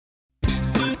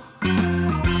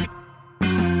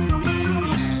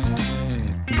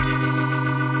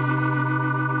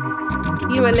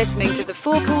You are listening to the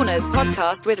Four Corners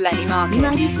podcast with Lenny Marcus. You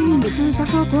are listening to the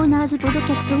Four Corners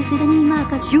podcast with Lenny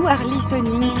Marcus. You are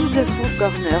listening to the Four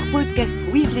Corners podcast with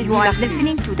Lenny You are Marcus.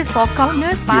 listening to the Four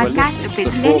Corners podcast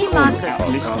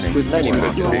with Lenny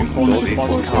Marcus. You are listening to the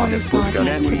Four Corners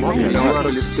podcast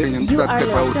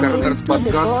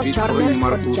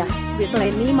with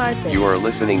Lenny Marcus. You are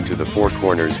listening to the Four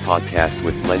Corners podcast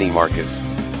with Lenny Marcus.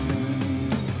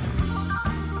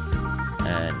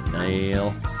 And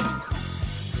Neil.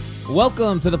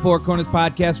 Welcome to the Four Corners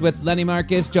podcast with Lenny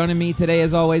Marcus. Joining me today,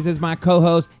 as always, is my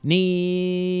co-host,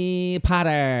 Neil Potter.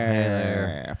 Hey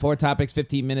there. 4 topics,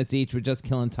 15 minutes each. We're just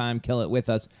killing time. Kill it with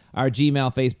us. Our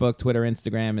Gmail, Facebook, Twitter,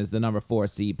 Instagram is the number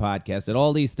 4C podcast. At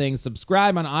all these things,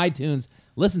 subscribe on iTunes.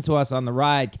 Listen to us on the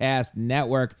Ridecast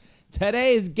Network.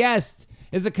 Today's guest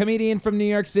is a comedian from New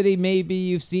York City. Maybe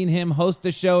you've seen him host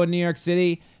a show in New York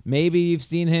City. Maybe you've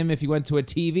seen him if you went to a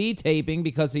TV taping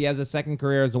because he has a second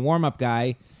career as a warm-up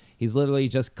guy. He's literally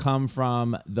just come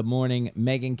from the morning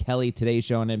Megyn Kelly Today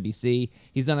Show on NBC.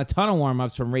 He's done a ton of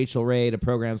warm-ups from Rachel Ray to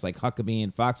programs like Huckabee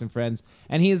and Fox and Friends.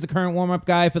 And he is the current warm-up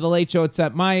guy for The Late Show with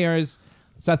Seth Meyers.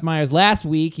 Seth Meyers, last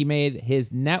week, he made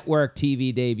his network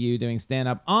TV debut doing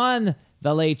stand-up on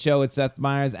The Late Show with Seth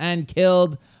Meyers and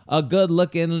killed a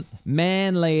good-looking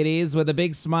man, ladies, with a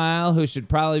big smile who should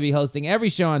probably be hosting every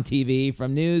show on TV,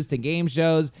 from news to game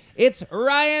shows. It's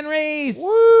Ryan Reese.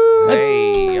 Woo!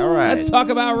 Hey, all right. Let's talk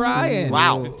about Ryan.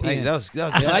 Wow. Hey, that was You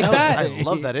like that? I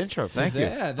love that intro. Thank you.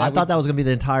 Yeah, I thought that was going to be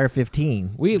the entire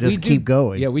 15. we Just do, keep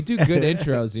going. Yeah, we do good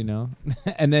intros, you know,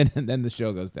 and then the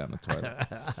show goes down the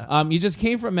toilet. You just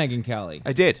came from Megyn Kelly,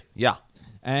 I did. Yeah.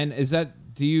 and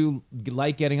do you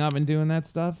like getting up and doing that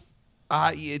stuff?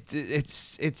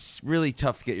 It's really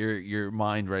tough to get your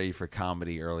mind ready for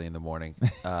comedy early in the morning.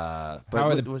 But How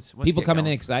are the once you people get coming in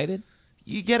going, excited?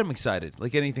 You get them excited,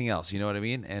 like anything else. You know what I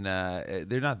mean? And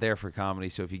they're not there for comedy,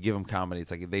 so if you give them comedy,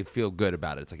 it's like they feel good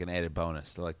about it. It's like an added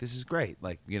bonus. They're like, "This is great."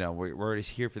 Like, you know, we're already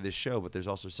here for this show, but there's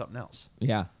also something else.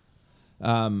 Yeah.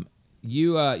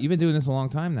 You've been doing this a long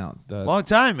time now. Long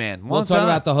time, man. We'll talk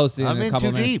about the hosting in I'm a in couple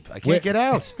too minutes. deep. I can't get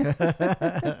out.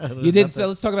 You did. So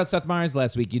let's talk about Seth Meyers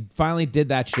last week. You finally did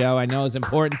that show. I know it's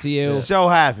important to you. So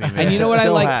happy, man. And you know what I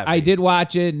So like? happy. I did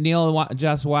watch it. Neil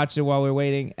just watched it while we were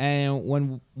waiting.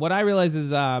 And what I realized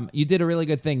is you did a really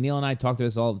good thing. Neil and I talk to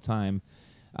this all the time.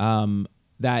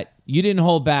 That you didn't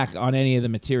hold back on any of the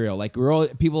material. Like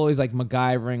people always like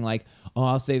MacGyvering, like, oh,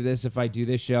 I'll save this if I do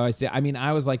this show.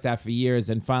 I was like that for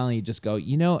years, and finally you just go,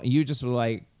 you just were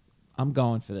like, I'm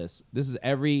going for this. This is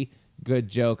every good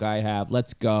joke I have.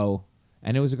 Let's go.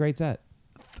 And it was a great set.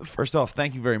 First off,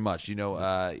 thank you very much. You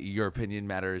know, your opinion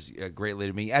matters greatly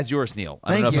to me, as yours, Neil.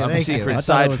 I don't Thank know you, if I'm a thank you. I secret thought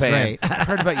side it was fan. great. I've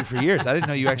heard about you for years. I didn't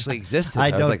know you actually existed.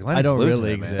 I was like, I Lenny's don't losing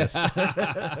really it, man. exist.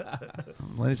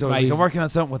 Lenny's always like, I'm working on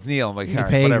something with Neil. I'm like, all right,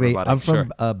 Paid whatever, me. buddy. I'm Sure.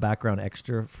 from a background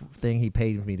extra thing. He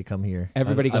paid me to come here.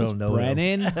 Everybody I goes, don't know him.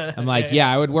 Brennan? I'm like, yeah,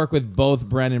 I would work with both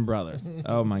Brennan brothers.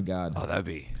 Oh, my God. Oh, that'd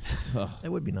be. It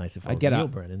would be nice if I I'd was get a- Neil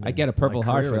Brennan. I'd get a Purple My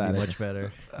Heart career for would be that. much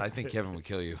better. I think Kevin would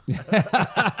kill you.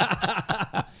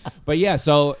 But yeah,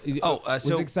 so was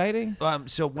so it exciting?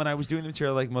 So when I was doing the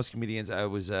material, like most comedians, I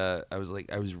was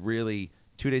really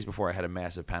 2 days before I had a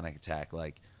massive panic attack.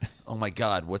 Like, oh my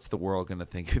God, what's the world gonna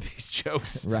think of these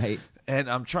jokes? Right. And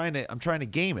I'm trying to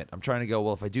game it. I'm trying to go,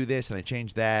 well, if I do this and I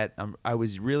change that, I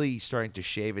was really starting to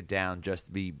shave it down just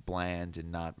to be bland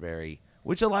and not very.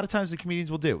 Which a lot of times the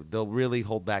comedians will do. They'll really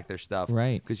hold back their stuff,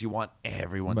 Right. Because you want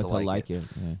everyone But to to like it.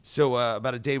 yeah. So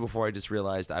about a day before, I just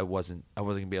realized I wasn't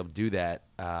gonna be able to do that.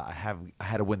 I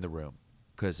had to win the room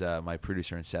because my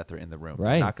producer and Seth are in the room.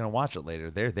 Right. They're not gonna watch it later.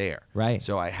 They're there. Right.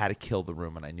 So I had to kill the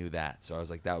room, and I knew that. So I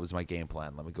was like, that was my game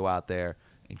plan. Let me go out there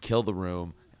and kill the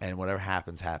room, and whatever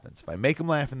happens, happens. If I make them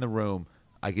laugh in the room,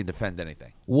 I can defend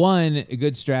anything. 1, a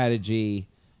good strategy.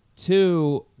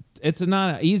 2, it's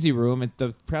not an easy room.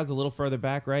 The crowd's a little further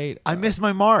back, right? I missed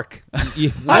my mark.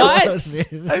 What?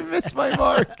 I missed my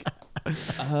mark.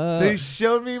 They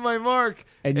showed me my mark.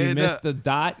 And you missed the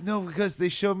dot? No, because they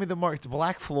showed me the mark. It's a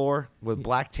black floor with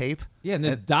black tape. Yeah, and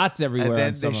there's dots everywhere. And then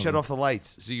on some they of shut them. off the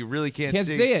lights, so you really can't Can't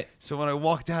see it. So when I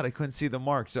walked out, I couldn't see the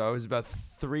mark. So I was about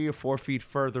 3 or 4 feet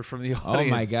further from the Oh,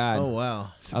 audience. my God. Oh,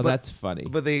 wow. Oh, that's funny.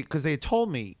 But because they had told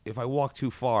me if I walk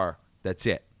too far, that's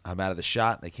it. I'm out of the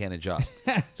shot. And they can't adjust.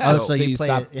 So you you play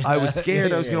stopped- it. I was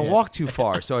scared I was going to walk too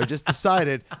far, so I just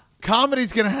decided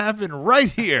comedy's going to happen right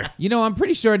here. You know, I'm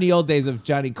pretty sure in the old days of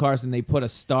Johnny Carson, they put a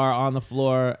star on the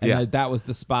floor, and Yeah. that was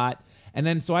the spot. And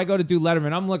then so I go to do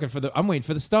Letterman. I'm waiting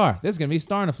for the star. There's gonna be a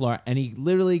star on the floor, and he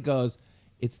literally goes,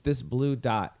 it's this blue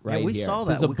dot right yeah, we here. saw that.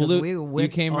 There's a because blue. we went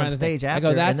you came on around the thing. stage I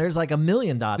after, go, and there's like a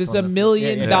million dots. There's on a the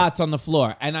million yeah. dots on the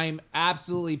floor, and I'm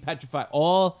absolutely petrified.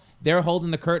 All they're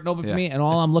holding the curtain open for Yeah. me, and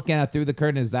all I'm looking at through the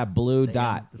curtain is that blue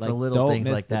dot. It's Like, the little don't things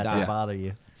miss like the that dot. that bother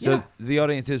you. So Yeah. the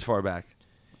audience is far back,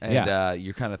 and Yeah.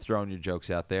 you're kind of throwing your jokes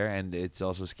out there, and it's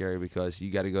also scary because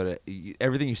you got to go to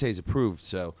everything you say is approved.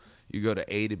 So you go to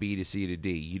A to B to C to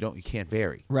D. You can't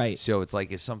vary. Right. So it's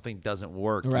like if something doesn't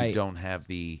work, you Right. don't have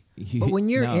the. But when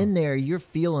you're No. in there, you're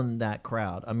feeling that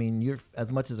crowd. I mean, you're as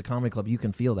much as a comedy club, you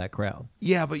can feel that crowd.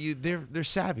 Yeah, but they're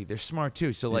savvy. They're smart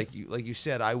too. So like you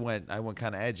said, I went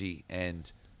kind of edgy,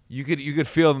 and you could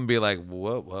feel them be like,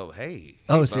 whoa, hey.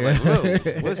 Oh, Hey, sure. like,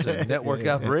 whoa, listen, network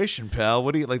operation, pal.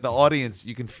 What do you like? The audience,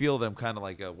 you can feel them kind of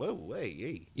like, whoa,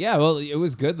 hey. Yeah, well, it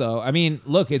was good though. I mean,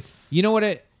 look, it's you know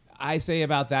what I say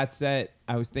about that set.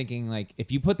 I was thinking like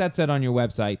if you put that set on your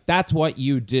website, that's what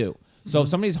you do. So if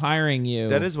somebody's hiring you,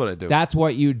 That is what I do. That's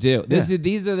what you do. Yeah.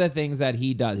 These are the things that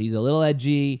he does. He's a little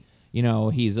edgy. You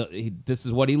know, this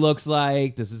is what he looks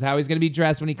like. This is how he's going to be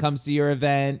dressed when he comes to your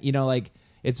event. You know, like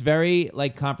it's very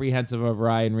like comprehensive of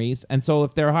Ryan Reese. And so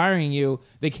if they're hiring you,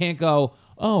 they can't go,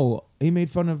 oh, he made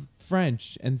fun of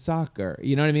French and soccer.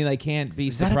 You know what I mean? They can't be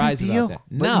that a big surprised deal? about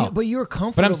that. But No, but you're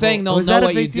comfortable. but I'm saying they'll Was know that a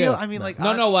what you big deal? do. I mean, like,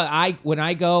 no.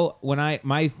 What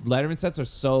my Letterman sets are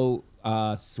so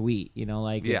sweet. You know,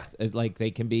 like Yeah. like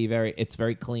they can be it's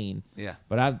very clean. Yeah.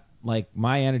 But I like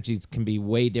my energies can be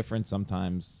way different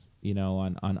sometimes. You know,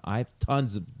 on I have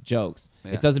tons of jokes.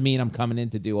 Yeah. It doesn't mean I'm coming in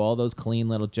to do all those clean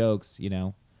little jokes. You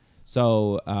know,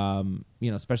 so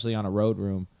you know, especially on a road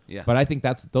room. Yeah. But I think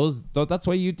that's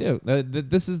what you do.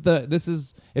 This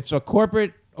is if a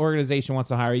corporate organization wants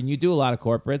to hire you, and you do a lot of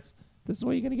corporates, this is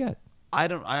what you're gonna get.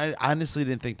 I honestly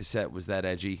didn't think the set was that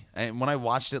edgy, and when I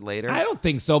watched it later, I don't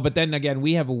think so, but then again,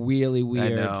 we have a really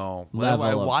weird I know. level.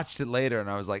 I of- watched it later, and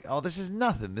I was like, "Oh, this is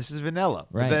nothing. This is vanilla."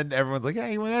 Right. But then everyone's like,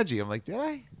 "Hey, you went edgy." I'm like, "Did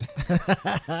I?"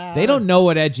 They don't know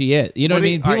what edgy is. You know what I What do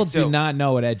you- mean? People all right, so- do not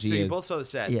know what edgy So you is. both saw the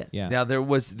set. Yeah. Yeah. Now there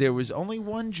was only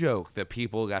one joke that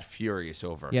people got furious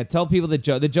over. Yeah, tell people the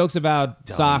joke. The joke's about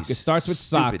Dummies. soccer. It starts with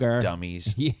Stupid soccer.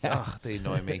 Dummies. Yeah. Ugh, they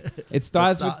annoy me. It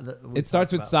starts so- with we it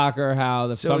starts talked with about- soccer. How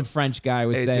So some it's- French guy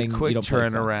was It's saying a quick you don't play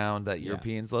soccer. turnaround that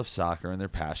Europeans love soccer and they're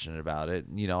passionate about it.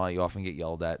 You know, I often get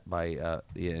yelled at by,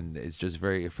 and it's just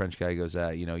a French guy goes,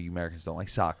 you know, you Americans don't like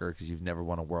soccer because you've never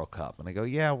won a World Cup. And I go,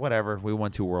 yeah, whatever. We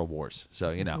won 2 world wars. So,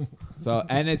 you know. So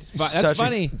and it's that's Such a-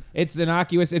 funny. It's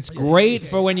innocuous. It's great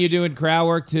for when you're doing crowd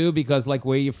work too, because like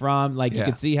where you're from, like you Yeah.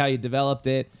 can see how you developed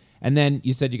it. And then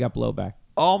you said you got blowback.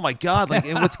 Oh my God! Like,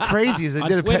 and what's crazy is I On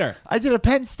did Twitter. I did a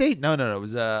Penn State. No, it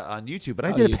was on YouTube. But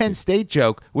I Oh, did a Penn YouTube. State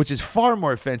joke, which is far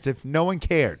more offensive. No one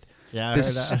cared. Yeah, I the heard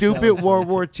that. That stupid was World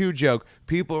War II joke.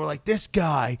 People were like, "This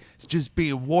guy is just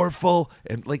being warful,"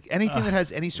 and like anything that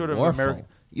has any sort of Warful. American.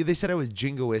 Yeah, they said I was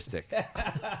jingoistic.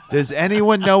 Does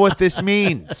anyone know what this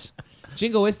means?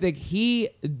 Jingoistic,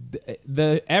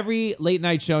 every late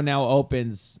night show now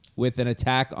opens with an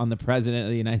attack on the president of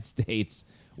the United States.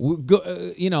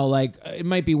 You know, like it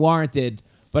might be warranted,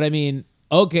 but I mean,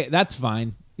 okay, that's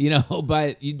fine. You know,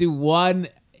 but you do one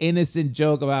innocent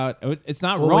joke about it's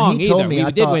not Well, when wrong he told either. me, We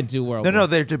I did thought- win 2 world No, wars.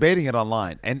 they're debating it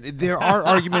online, and there are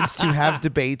arguments to have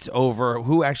debates over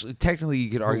who actually. Technically, you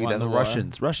could argue won that the the war?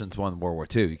 Russians won World War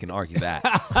II. You can argue that.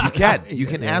 You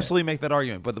can absolutely make that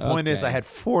argument. But the point is, Okay. I had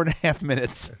 4.5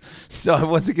 minutes, so I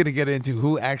wasn't going to get into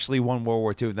who actually won World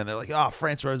War II. And then they're like, "Oh,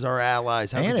 France was our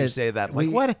allies. How could you say that?" I'm like,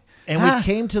 what? And Huh? we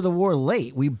came to the war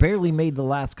late. We barely made the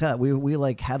last cut. We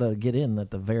like had to get in at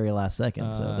the very last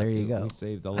second. So there you go. We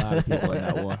saved a lot of people in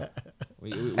that war.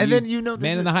 And then you know, Man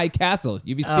there's in a- the High Castle.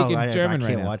 You be speaking German I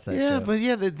right can't now. watch that Yeah, show. but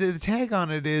yeah, the tag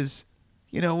on it is,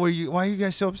 you know, why are you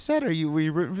guys so upset? Were you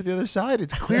rooting for the other side?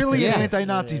 It's clearly Yeah. an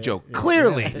anti-Nazi joke.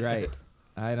 Clearly. Right.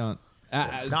 I don't.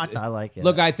 Not, I like it.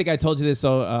 Look, I think I told you this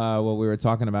when we were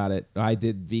talking about it. I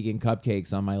did vegan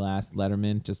cupcakes on my last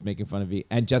Letterman, just making fun of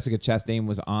and Jessica Chastain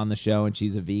was on the show, and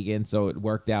she's a vegan, so it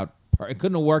worked out. It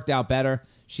couldn't have worked out better.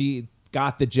 She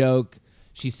got the joke.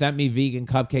 She sent me vegan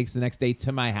cupcakes the next day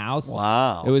to my house.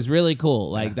 Wow. It was really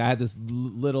cool. Like, I had this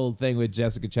little thing with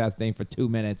Jessica Chastain for 2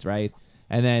 minutes, right?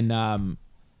 And then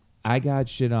I got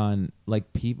shit on, like,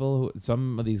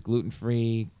 some of these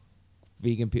gluten-free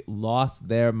vegan people lost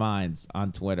their minds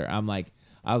on Twitter. I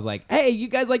was like, hey, you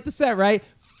guys like the set, right?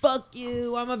 Fuck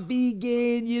you, I'm a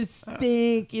vegan, you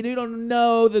stink, you don't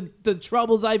know the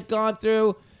troubles I've gone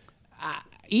through.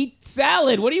 Eat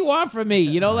salad. What do you want from me?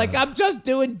 You know, like, I'm just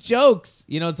doing jokes.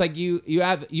 You know, it's like you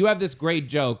have this great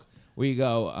joke where you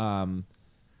go,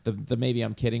 the maybe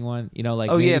I'm kidding one. You know, like,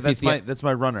 Oh maybe yeah, if you that's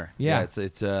my runner. Yeah. It's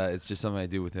just something I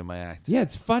do within my act. Yeah,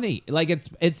 it's funny. Like it's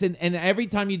and every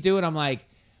time you do it, I'm like,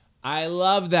 I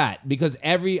love that because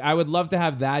I would love to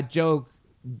have that joke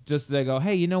just to go,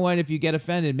 hey, you know what? If you get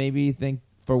offended, maybe think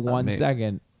for 1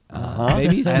 second.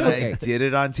 Maybe he's And joking. I did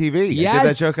it on TV. Yes. I did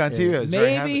that joke on TV. I was very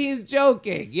Maybe happy. he's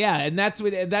joking. Yeah, and that's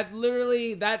what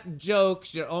that joke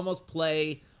should almost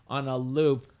play on a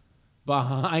loop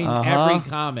behind every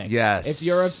comic. Yes. If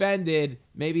you're offended,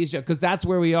 maybe he's joking because that's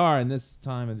where we are in this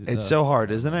time. Of It's so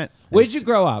hard, isn't it? Where'd you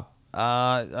grow up?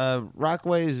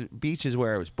 Rockaway Beach is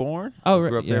where I was born. Oh, I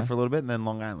grew up there yeah. for a little bit, and then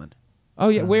Long Island. Oh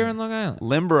yeah, where in Long Island?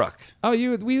 Limbrook. Oh,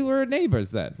 we were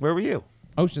neighbors then. Where were you?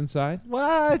 Oceanside.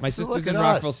 What? My Look sister's at in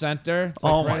Rockville us. Center. It's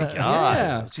Oh like my right- God!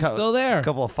 Yeah, she's still there. A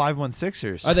couple of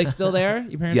 516ers. Are they still there?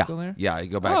 Your parents Yeah, still there? yeah. I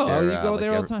go back Oh, there. you go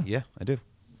there all the every- time? Yeah, I do.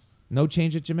 No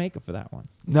change at Jamaica for that one.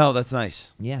 No, that's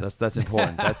nice. Yeah. that's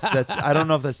important. That's. I don't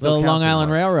know if that's still Little counts Long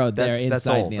Island anymore. Railroad there That's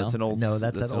inside, old. Neil. That's an old. No,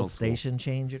 that's an that old school. station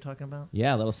change you're talking about.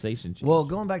 Yeah, a little station change. Well,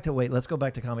 going back to let's go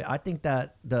back to comedy. I think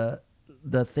that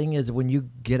the thing is when you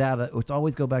get out of, let's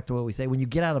always go back to what we say. When you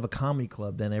get out of a comedy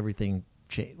club, then everything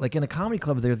changes. Like in a comedy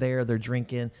club, they're there, they're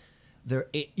drinking. The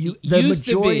used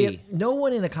to majority be. no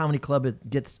one in a comedy club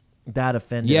gets that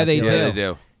offended. Yeah, I they feel do. Yeah, like. they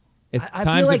do. It's I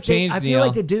times feel like have changed, I feel Neil.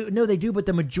 like they do. No, they do. But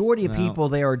the majority of No. people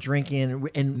there are drinking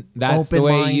and That's the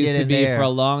way it open-minded used to and be there. for a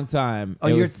long time. Oh,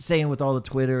 It you're was- saying with all the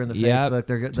Twitter and the Yep. Facebook,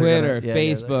 they're Twitter, gonna,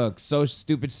 Facebook, so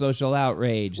stupid social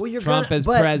outrage. Well, you're Trump gonna, as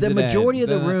but president. the majority of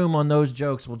the Da- room on those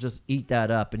jokes will just eat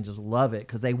that up and just love it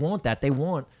because they want that. They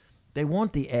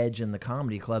want the edge in the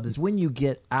comedy clubs. It's when you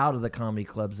get out of the comedy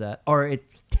clubs that, or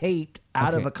it's taped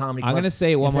out of Okay. a comedy club. I'm gonna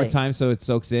say it one and more say, time so it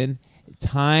soaks in.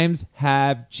 Times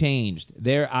have changed.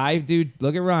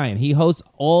 Look at Ryan. He hosts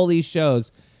all these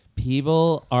shows.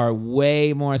 People are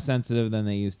way more sensitive than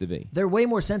they used to be. They're way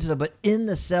more sensitive, but in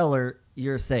the cellar,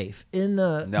 you're safe. In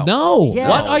the No. No, Yes.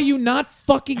 what are you not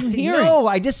fucking hearing? No,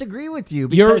 I disagree with you.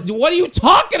 You're. Because What are you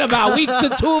talking about?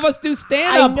 The two of us do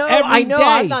stand I up know, every day.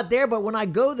 I'm not there, but when I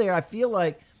go there, I feel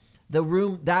like the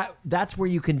room that's where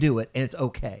you can do it, and it's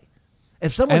okay.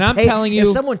 If someone And I'm tape- telling you,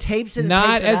 if someone tapes it, and not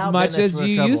takes it as out, much then that's as real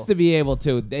you trouble. used to be able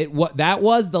to. That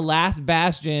was the last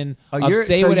bastion of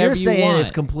say so whatever you're you saying want. it's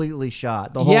completely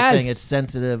shot. The whole Yes. thing is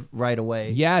sensitive right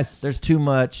away. Yes. There's too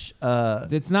much.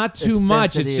 It's not too it's much.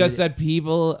 It's sensitive. just that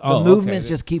people. The movements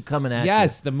just keep coming at you.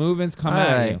 Yes, the movements come All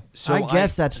at right. you. So I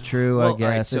guess that's true. well, I all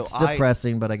right, guess so it's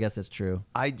depressing, but I guess it's true.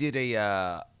 I did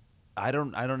a. I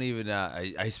don't even.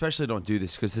 I especially don't do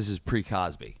this because this is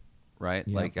pre-Cosby, right?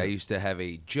 Yeah. Like I used to have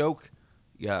a joke.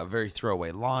 Yeah, a very throwaway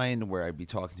line where I'd be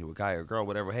talking to a guy or a girl,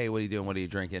 whatever. Hey, what are you doing? What are you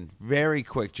drinking? Very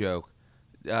quick joke.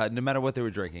 No matter what they were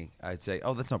drinking, I'd say,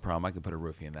 "Oh, that's no problem. I can put a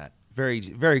roofie in that." Very,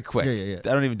 very quick. Yeah.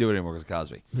 I don't even do it anymore because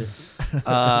Cosby.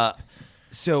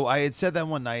 So I had said that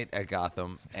one night at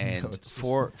Gotham, and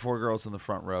four girls in the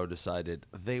front row decided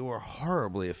they were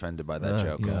horribly offended by that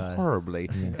joke, God. horribly,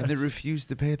 and they refused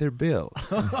to pay their bill.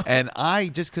 And I,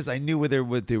 just because I knew what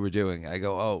they were doing, I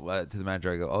go, to the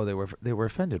manager, I go, oh, they were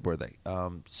offended, were they?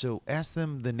 So ask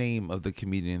them the name of the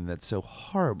comedian that so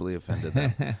horribly offended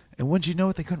them. And wouldn't you know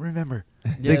it? They couldn't remember.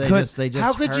 Yeah, couldn't. they just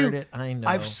How could heard you? it. I know.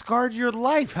 I've scarred your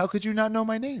life. How could you not know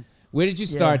my name? Where did you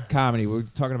start comedy? We're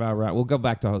talking about. We'll go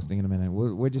back to hosting in a minute.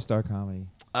 Where'd you start comedy?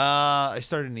 I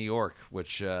started in New York,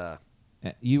 which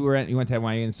You went to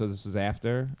NYU, and so this was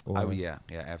after. Or? yeah,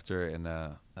 after, and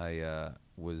I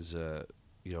was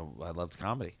I loved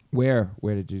comedy. Where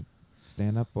did you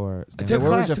stand up or? I Stand took up?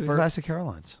 Where was class, your took class at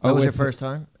Caroline's. What was your with- first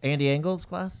time? Andy Engel's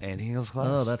class? Andy Engel's class.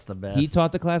 Oh, that's the best. He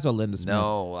taught the class or Linda Smith?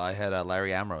 No, I had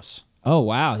Larry Ambrose Oh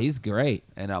wow, he's great.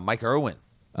 and Mike Irwin.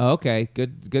 Oh, okay,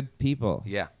 good people.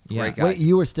 Yeah, Yeah. great guys. Wait,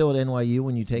 you were still at NYU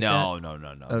when you take no.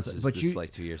 that? This is like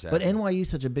 2 years But after. NYU's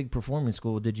such a big performing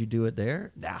school. Did you do it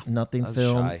there? Nah. Nothing I was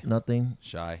film, shy. nothing?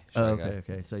 Shy Oh, guy.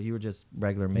 okay. So you were just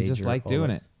regular You major. just like all doing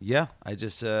that. it. Yeah, I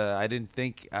just I didn't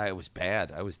think I was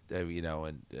bad. I was and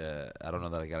I don't know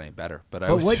that I got any better. But I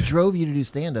But was. what drove you to do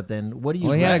stand up then? What do you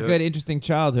Well, he had a do good, it. interesting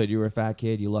childhood. You were a fat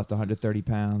kid. You lost 130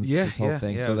 pounds. Yeah, this whole yeah,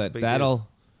 thing. yeah, So it was a big that'll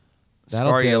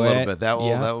Scar you a do little it. bit. That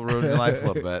will ruin your life a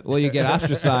little bit. Well, you get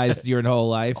ostracized your whole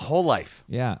life. Whole life.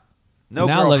 Yeah. No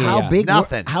Now girl. look at How Yeah. big?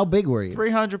 Nothing. How big were you?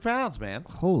 300 pounds, man.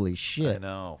 Holy shit! I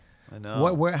know. Oh.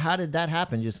 What? Where? How did that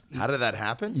happen? Just How did that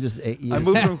happen? you just. You I just-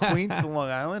 moved from Queens to Long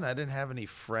Island. I didn't have any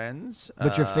friends.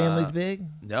 But your family's big?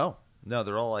 No,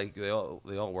 they're all like they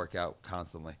all work out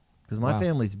constantly. Because my Wow.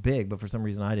 family's big, but for some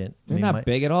reason I didn't. They're I mean, not my,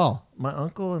 big at all. My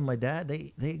uncle and my dad,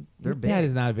 they're Your big. dad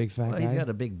is not a big fat Well, guy. he's got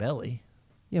a big belly.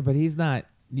 Yeah, but he's not.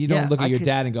 You don't Yeah, look at I your could-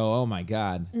 dad and go, "Oh my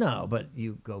god, No, but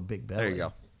you go big belly. There you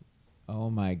go. oh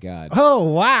my god." Oh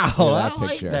wow! Look at I that like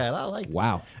picture. that. I like that.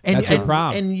 Wow, And, that's your and,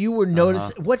 prom. and you were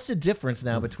noticing. What's the difference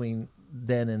now between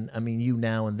then and you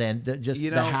now and then? Just You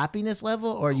the know- happiness level,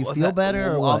 or you Well, feel better,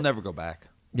 or well, what? I'll never go back.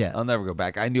 Yeah. I'll never go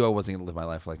back. I knew I wasn't going to live my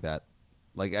life like that.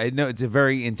 Like, I know it's a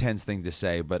very intense thing to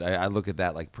say, but I look at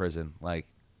that like prison. Like,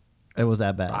 It was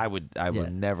that bad. I would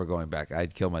never going back.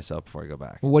 I'd kill myself before I go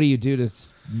back. What do you do to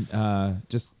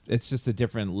it's just a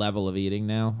different level of eating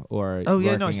now, or Oh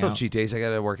yeah, no, I working still have out? cheat days. I got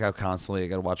to work out constantly. I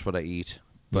got to watch what I eat.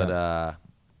 But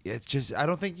it's just I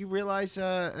don't think you realize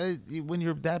when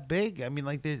you're that big. I mean,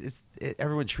 like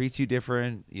everyone treats you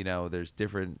different. You know, there's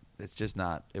different. It's just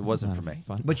not. It wasn't for me.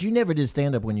 Fun. But you never did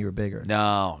stand up when you were bigger.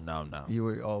 No. You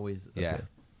were always Yeah. okay.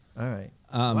 All right.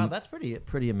 Um, wow, that's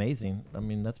pretty amazing. I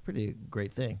mean, that's pretty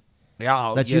great thing.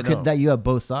 Yeah, That you could that you have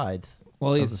both sides.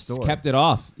 Well, of the he's story. kept it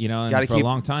off, you know, and Gotta for keep a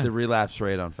long time. The relapse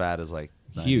rate on fat is like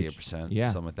Huge. 98%. Yeah.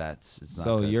 Something like that. It's not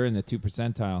So good. you're in the 2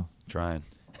 percentile. trying.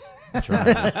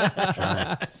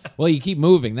 Trying. Well, you keep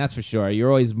moving, that's for sure. You're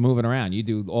always moving around. You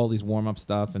do all these warm up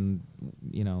stuff, and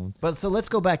you know. But so let's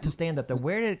go back to stand up.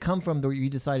 Where did it come from that you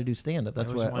decided to do stand up? I That's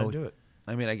always what wanted to do it.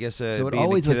 I mean, I guess So it being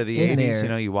always a kid was of the in 80s, there. you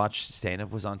know, you watch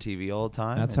stand-up was on TV all the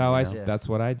time. That's and, how you know, that's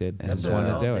what I did. I And, just wanted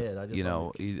to uh, do it. I just you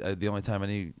know, wanted- the only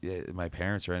time my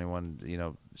parents or anyone, you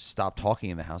know, stopped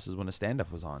talking in the house is when a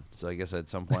stand-up was on. So I guess at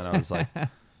some point I was like,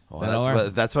 well, That'll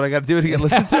work. that's what I got to do to get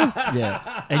listened to.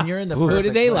 yeah. And you're in the Who did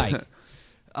perfect they place.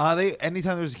 like?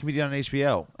 Anytime there was a comedian on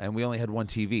HBO, and we only had one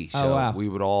TV, so Oh, wow. we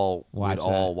would all Watch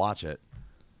watch it.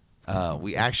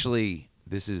 We actually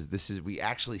we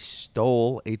actually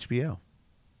stole HBO.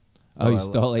 Oh, you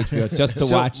stole HBO just to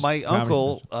So watch. my Comedy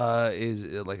uncle Central.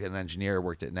 is like an engineer,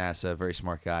 worked at NASA, very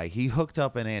smart guy. He hooked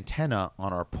up an antenna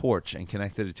on our porch and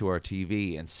connected it to our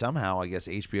TV, and somehow I guess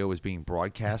HBO was being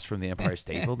broadcast from the Empire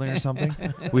State Building or something.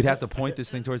 We'd have to point this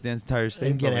thing towards the Empire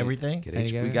State And get Building. everything? And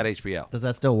you get We got HBO. Does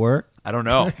that still work? I don't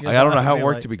know. Yeah, I don't know how I it feel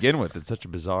worked like- to begin with. It's such a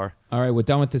bizarre. All right, we're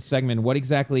done with this segment. What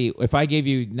exactly? If I gave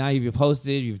you now, you've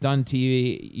hosted, you've done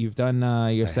TV, you've done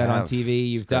your set on have. TV,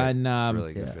 you've It's great. done. It's a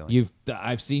really good feeling.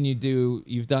 I've seen you do.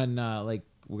 You've done like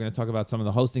we're gonna talk about some of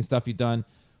the hosting stuff you've done.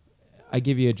 I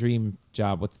give you a dream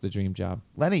job. What's the dream job?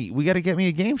 Lenny, we got to get me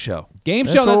a game show. Game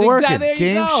That's show. what That's we're exactly. There working.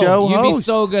 you Game go. show You'd be host.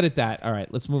 so good at that. All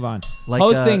right, let's move on. Like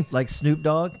Hosting. like Snoop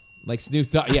Dogg? Like Snoop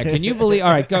Dogg. Yeah, can you believe?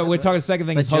 All right, go. We're talking the second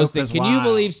thing The is hosting. Joker's Can you Wild.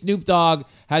 believe Snoop Dogg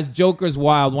has Joker's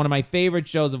Wild, one of my favorite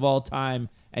shows of all time,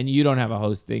 and you don't have a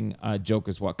hosting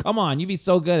Joker's Wild? Come on, you'd be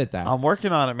so good at that. I'm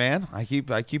working on it, man. I keep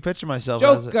pitching myself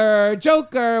as it.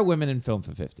 Joker, Women in Film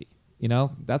for 50. You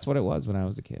know, that's what it was when I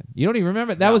was a kid. You don't even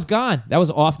remember it. That was gone. That was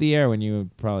off the air when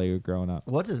you probably were growing up.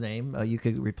 What's his name? You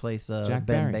could replace Jack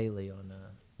Ben Barry. Bailey on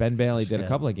Ben Bailey did a Yeah.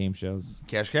 couple of game shows.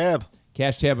 Cash Cab.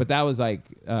 Cash Cab, but that was like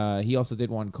he also did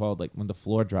one called like When the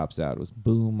Floor Drops Out. It was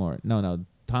Boom or no.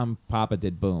 Tom Papa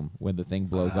did Boom when the thing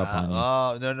blows up on you.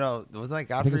 Oh no, wasn't that I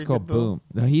Godfrey? think it's called did Boom?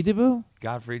 Boom. No, he did Boom.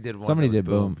 Godfrey did one. Somebody that was did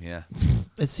Boom. Yeah.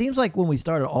 It seems like when we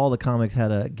started, all the comics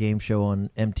had a game show on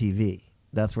MTV.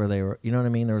 That's where they were. You know what I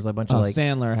mean? There was a bunch Oh, of like.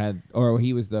 Sandler had, or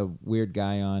he was the weird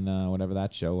guy on whatever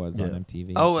that show was on Yeah.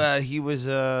 MTV. Oh, he was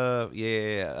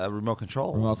remote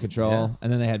control. Remote Control. Yeah.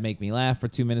 And then they had Make Me Laugh for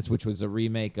 2 minutes, which was a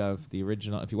remake of the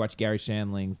original. If you watch Gary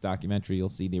Shandling's documentary, you'll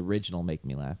see the original Make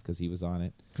Me Laugh because he was on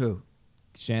it. Who?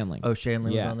 Shandling. Oh,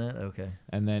 Shandling Yeah. was on that? Okay.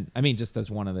 And then, I mean, just as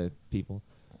one of the people.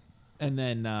 And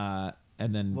then,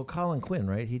 Well, Colin Quinn,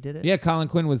 right? He did it? yeah, Colin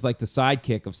Quinn was like the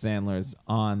sidekick of Sandler's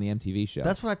on the MTV show.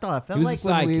 That's what I thought. I felt He like was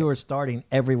a when we sidekick. were starting,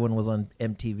 everyone was on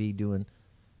MTV doing.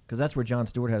 Because that's where Jon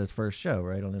Stewart had his first show,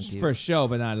 right? On MTV. First show,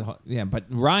 but not But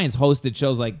Ryan's hosted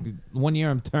shows like one year.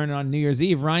 I'm turning on New Year's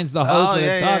Eve. Ryan's the host Oh with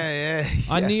yeah, the tux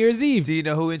yeah. on New Year's Eve. Do you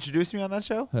know who introduced me on that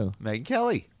show? Who? Megyn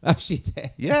Kelly. Oh, she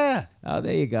did. Yeah. Oh,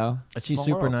 there you go. She's Small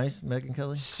super world. nice, Megyn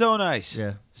Kelly. So nice.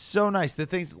 Yeah. So nice. The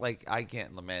things like I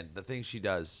can't lament the things she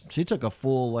does. She took a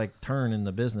full like turn in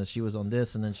the business. She was on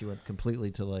this, and then she went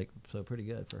completely to like pretty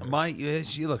good for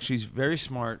her. She's very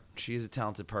smart. She is a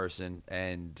talented person,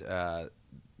 and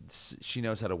she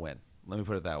knows how to win. Let me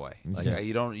put it that way. Like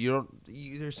Yeah.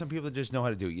 there's some people that just know how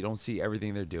to do it. You don't see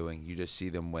everything they're doing. You just see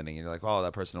them winning, and you're like, oh,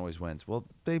 that person always wins. Well,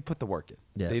 they put the work in.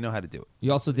 Yeah. They know how to do it.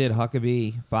 You also did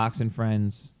Huckabee, Fox and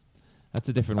Friends. That's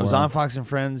a different I was world. on Fox and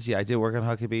Friends. Yeah, I did work on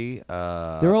Huckabee.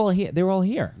 They're all here. They're all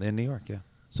here. in New York. Yeah,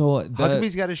 So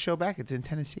Huckabee's got his show back. It's in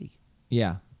Tennessee.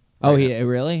 yeah. Oh, Right. yeah.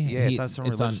 Really? Yeah, it's on some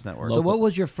religious network. So local. what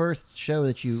was your first show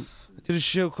that you? I did a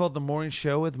show called The Morning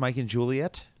Show with Mike and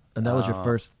Juliet. And that was your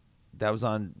first. That was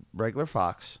on regular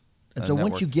Fox. And so once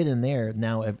network. you get in there,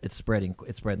 now it's spreading.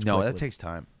 It spreads. No, quickly. that takes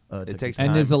time. It It took- takes time.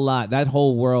 And there's a lot. That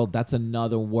whole world, that's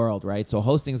another world, right? So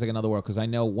hosting is like another world because I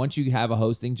know once you have a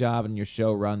hosting job and your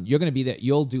show run, you're going to be there.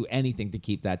 You'll do anything to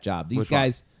keep that job. These Which one?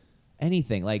 guys,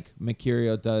 anything. Like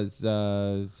Mercurio does.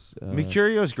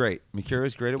 Mercurio's great.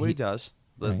 Mercurio's great at what he does.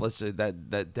 Right. Let's say that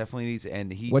definitely needs.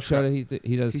 And he What show did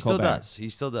he does? He still Colbert. does. He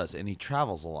still does, and he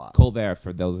travels a lot. Colbert,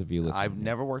 for those of you listening. I've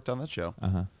never worked on that show.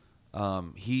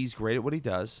 He's great at what he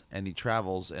does, and he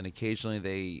travels. And occasionally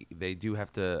they do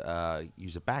have to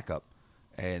use a backup.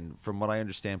 And from what I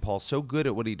understand, Paul's so good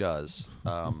at what he does,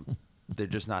 they're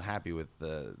just not happy with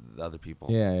the other people.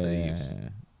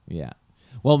 Yeah.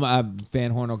 Well,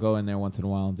 Van Horn will go in there once in a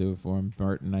while and do it for him.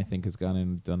 Burton, I think, has gone in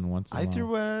and done once in a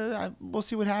while. We'll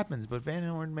see what happens, but Van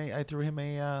Horn I threw him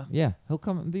a. Yeah, he'll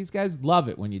come. These guys love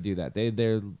it when you do that.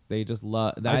 They just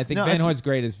love. I think Van Horn's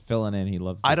great as filling in. He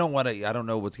loves. I don't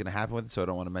know what's going to happen with it, so I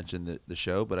don't want to mention the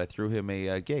show. But I threw him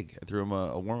a gig. I threw him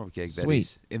a warm up gig that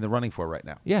he's in the running for right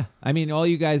now. Yeah, I mean, all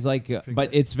you guys like,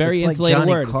 but it's very It's like insulated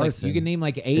Johnny word. It's like Carson. you can name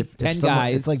like If 10 someone-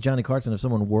 guys. It's like Johnny Carson. If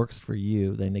someone works for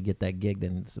you, then they get that gig.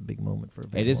 Then it's a big moment for.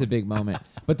 It is a big moment.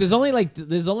 But there's only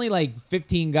like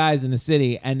 15 guys in the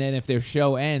city, and then if their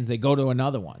show ends, they go to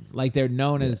another one. Like they're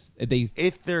known as they.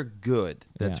 If they're good,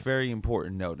 that's Yeah. very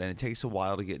important note, and it takes a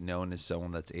while to get known as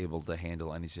someone that's able to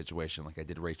handle any situation. Like I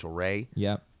did Rachel Ray,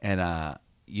 Yep. and How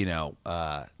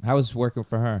was working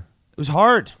for her? it was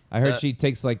hard. I heard she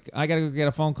takes I gotta go get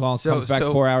a phone call. Comes back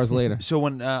so- 4 hours later. So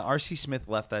when R.C. Smith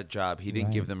left that job, he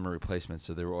didn't give them a replacement,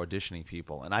 so they were auditioning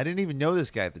people. And I didn't even know this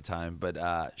guy at the time, but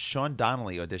Sean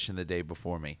Donnelly auditioned the day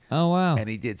before me. Oh wow. And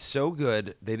he did so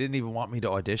good, they didn't even want me to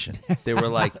audition. They were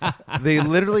like, they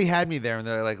literally had me there, and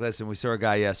they're like, listen, we saw a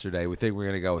guy yesterday. We think we're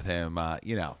going to go with him,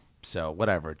 so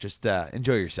whatever. Just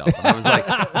enjoy yourself. And I was like,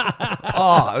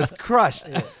 I was crushed.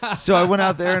 So I went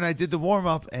out there, and I did the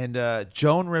warm-up, and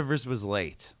Joan Rivers was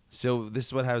late. So this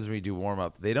is what happens when you do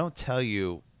warm-up. They don't tell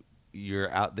you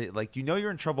you're out.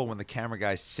 You're in trouble when the camera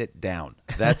guys sit down.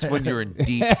 That's when you're in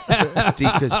deep,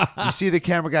 because you see the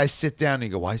camera guys sit down and you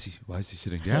go, why is he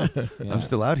sitting down? I'm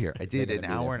still out here. I did an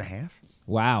hour and a half.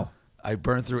 Wow. I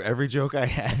burned through every joke I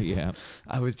had. Yeah.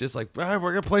 I was just like, all right,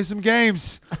 we're going to play some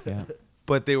games. Yeah.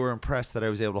 But they were impressed that I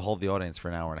was able to hold the audience for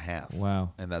an hour and a half.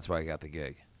 Wow. And that's why I got the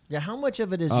gig. Yeah, how much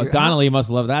of it is? Oh, Donnelly must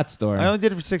love that story. I only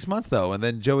did it for 6 months, though. And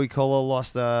then Joey Cola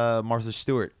lost Martha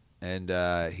Stewart. And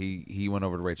he went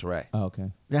over to Rachel Ray. Oh,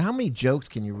 okay. Yeah, how many jokes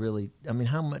can you really? I mean,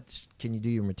 how much can you do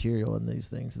your material in these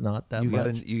things? Not that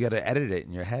much. You gotta edit it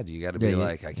in your head. You got to be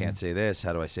like, I can't say this.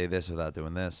 How do I say this without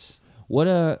doing this? Why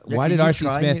can did you R.C.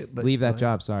 try Smith it? But leave go that ahead.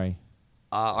 job? Sorry.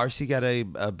 RC got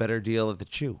a better deal at the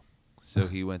Chew. So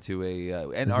he went to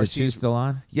and Is the Chew RC's still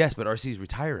on? Yes, but RC's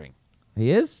retiring.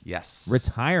 He is? Yes.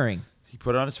 Retiring. He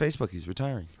put it on his Facebook. He's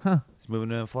retiring. Huh. He's moving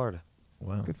to Florida.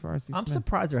 Wow. Good for R.C. I'm Smith.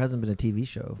 surprised there hasn't been a TV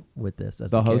show with this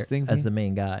as The char- hosting as thing? the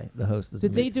main guy. The host is.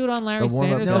 Did they do it on Larry the warm-up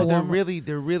Sanders? guy. No, The warm-up?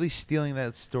 they're really stealing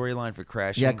that storyline for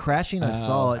Crashing. Yeah, Crashing. I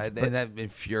saw it. And but- that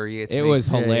infuriates It me. was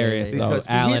Yeah, yeah, hilarious yeah, though. Because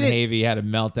he Alan didn't- Havey had a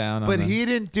meltdown. But on he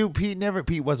didn't do.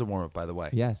 Pete was a warm up, by the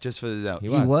way. Yes. Just for the note. He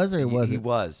he was or he He wasn't.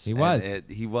 was. He was.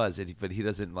 He was. But he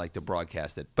doesn't like to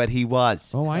broadcast it. But he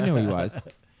was. Oh, I knew he was.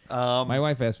 Um, My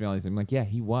wife asked me all these things. I'm like, yeah,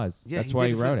 he was. Yeah, That's he why did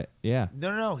he it for- wrote it. Yeah.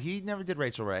 No. He never did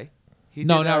Rachel Ray. He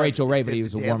No, did, not Rachel Ray, but the he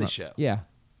was a Daily warm up. Show Yeah.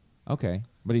 Okay.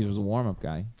 But he was a warm up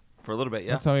guy. for a little bit.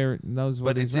 Yeah. That's how he knows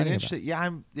what But he's it's an writing interesting. Yeah,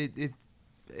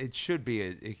 it should be.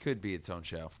 It could be its own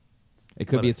show. about. It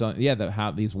could but be its own. Yeah,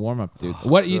 how these warm up dudes.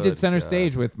 What you did good center God.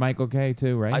 stage with Michael K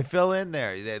too, right? I fell in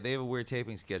there. They have a weird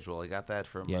taping schedule. I got that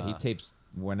from. yeah, he tapes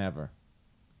whenever.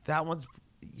 That one's.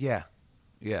 Yeah.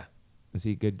 Is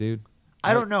he a good dude?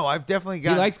 I don't know. I've definitely He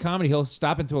got. likes comedy. He'll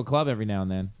stop into a club every now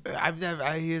and then. I've never.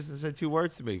 He hasn't said 2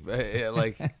 words to me.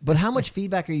 Like. But how much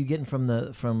feedback are you getting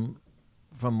from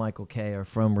Michael K or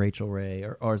from Rachel Ray,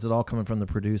 or is it all coming from the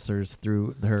producers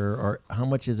through her? Or how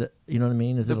much is it? You know what I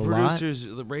mean? Is The it a lot? producers,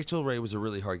 Rachel Ray was a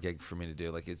really hard gig for me to do.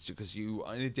 Like it's because you,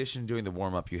 in addition to doing the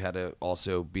warm up, you had to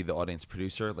also be the audience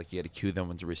producer. Like you had to cue them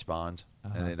when to respond,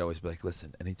 and they'd always be like,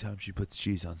 "Listen, anytime she puts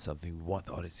cheese on something, we want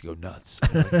the audience to go nuts."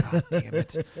 I'm like, God damn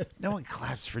it! No one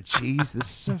claps for cheese. This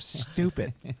is so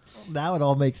stupid. That would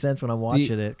all make sense when I'm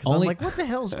watching it because I'm only- like, what the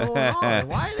hell's going on?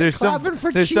 Why are they There's clapping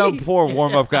for there's cheese? some poor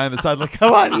warm up guy on the side like,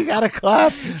 "Come on, you gotta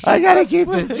clap. I gotta keep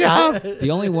this job." The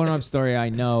only warm-up story I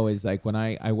know is like when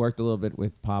I worked a little bit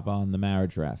with Papa on the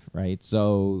marriage ref, right?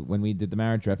 So when we did the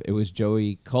marriage ref, it was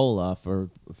Joey Cola for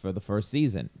the first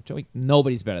season.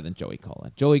 Nobody's better than Joey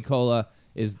Cola. Joey Cola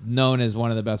is known as one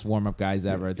of the best warm-up guys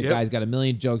ever. The Yep. guy's got a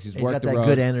million jokes. He's He's worked got the that road.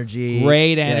 good energy.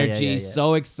 Great Yeah, yeah, energy. yeah, yeah.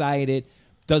 So excited.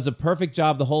 Does a perfect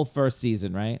job the whole first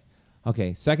season, right?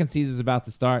 Okay, second season's about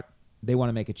to start. They want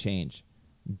to make a change.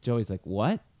 Joey's like,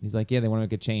 what? He's like, yeah, they want to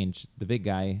make a change. The big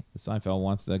guy, Seinfeld,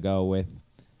 wants to go with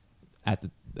at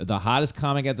the hottest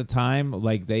comic at the time,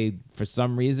 like they, for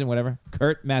some reason, whatever,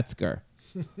 Kurt Metzger.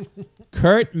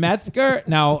 Kurt Metzger?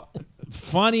 Now,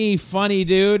 funny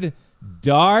dude.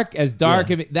 dark. Yeah.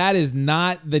 That is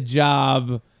not the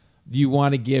job you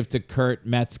want to give to Kurt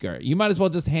Metzger. You might as well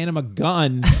just hand him a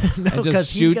gun and 'cause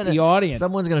just he's shoot gonna- the audience.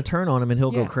 Someone's gonna turn on him and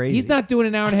he'll Yeah, go crazy. He's not doing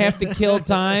an hour and a half to kill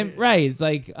time. Right. It's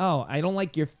like, oh, I don't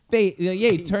like your face. Yeah,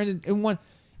 he turned it in one.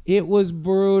 It was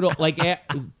brutal. Like he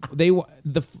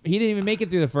didn't even make it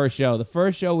through the first show. The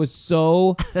first show was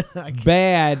so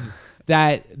bad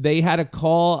that they had to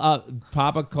call up.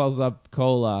 Papa calls up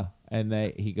Cola and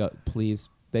he goes, please.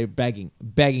 They're begging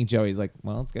Joey. He's like,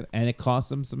 well, let's get it. And it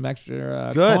costs him some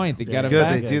extra Good. coin to get him Good.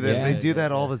 back. They do that. Yeah. They do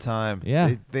that all the time.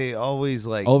 Yeah. They always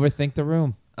like. Overthink the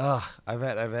room. I've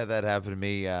had that happen to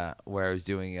me where I was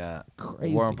doing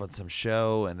Crazy. warm up on some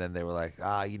show, and then they were like,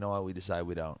 you know what? We decided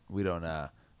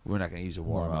we're not going to use a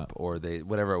warm up, or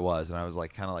whatever it was, and I was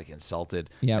like kind of like insulted.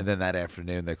 Yep. And then that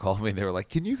afternoon they called me and they were like,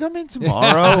 "Can you come in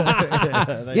tomorrow?"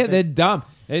 Yeah, they're dumb.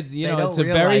 It's They don't it's a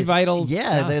very realize- vital.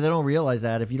 Yeah, job. they don't realize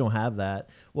that if you don't have that.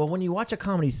 Well, when you watch a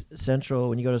Comedy Central,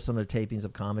 when you go to some of the tapings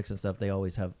of comics and stuff, they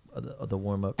always have the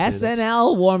warm up.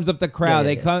 SNL warms up the crowd. Yeah,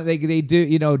 They come. They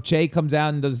do. Che comes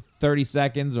out and does 30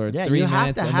 seconds or Yeah, 3 you minutes.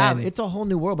 have to and have. then, It's a whole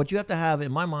new world, but you have to have.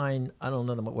 In my mind, I don't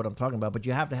know what I'm talking about, but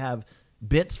you have to have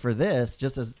bits for this,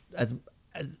 just as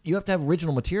you have to have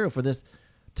original material for this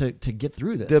to get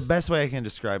through this. The best way I can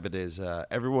describe it is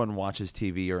everyone watches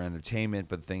TV or entertainment,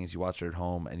 but the thing is you watch it at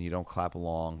home and you don't clap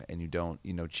along and you don't,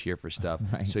 cheer for stuff.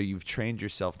 Right. So you've trained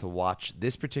yourself to watch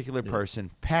this particular person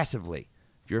passively.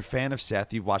 If you're a fan of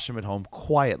Seth, you've watched him at home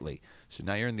quietly. So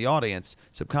now you're in the audience.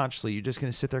 Subconsciously, you're just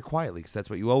going to sit there quietly because that's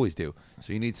what you always do.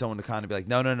 So you need someone to kind of be like,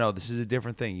 no, this is a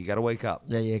different thing. You got to wake up.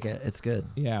 yeah, it's good.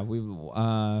 yeah, we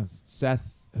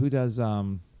Seth, who does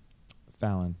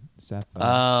Fallon? Seth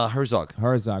Herzog.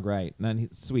 Herzog, right? And then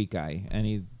he's a sweet guy, and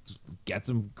he gets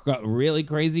him really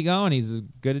crazy going. He's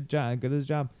good at his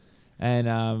job, and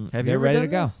Have they're you ever ready done to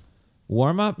go. this?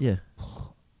 Warm up. Yeah.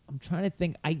 I'm trying to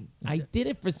think. I did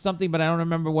it for something, but I don't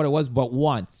remember what it was. But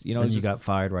once, it And was you just, got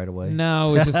fired right away.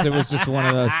 no, it was just one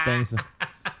of those things.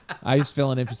 I was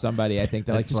filling in for somebody. I think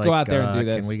they're like, It's just go out there and do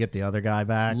this. Can we get the other guy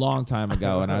back? Long time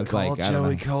ago, and I was Call like, I don't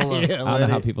Joey know. Cola. I don't know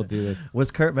how people do this.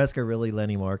 Was Kurt Metzger really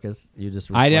Lenny Marcus? You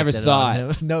just I never reflected saw on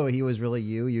it. him? No, he was really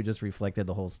you. You just reflected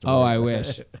the whole story. Oh, I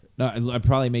wish. No, I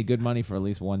probably made good money for at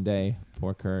least one day.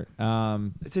 Poor Kurt.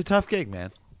 It's a tough gig,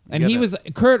 man. And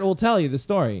Kurt will tell you the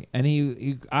story.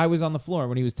 And I was on the floor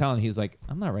when he was telling. He's like,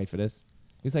 I'm not right for this.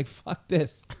 He's like, fuck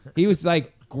this. He was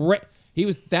like, great. He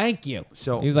was, thank you.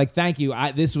 So- he was like, thank you.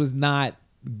 This was not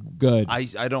good.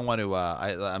 I don't want to.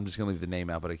 I'm just gonna leave the name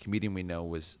out, but a comedian we know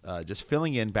was just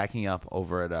filling in, backing up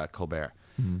over at Colbert,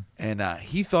 and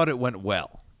he thought it went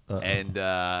well. And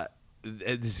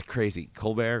this is crazy.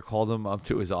 Colbert called him up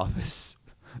to his office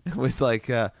and was like,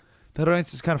 "That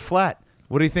audience is kind of flat.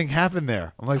 What do you think happened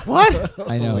there?" I'm like, "What?"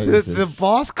 I know who the, this the is.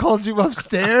 boss called you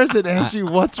upstairs and asked you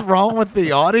what's wrong with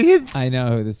the audience. I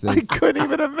know who this I is. couldn't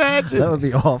even imagine. That would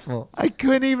be awful. I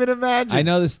couldn't even imagine. I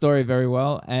know this story very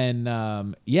well,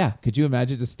 and yeah, could you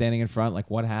imagine just standing in front, like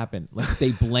what happened? Like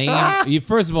they blame you.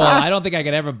 First of all, I don't think I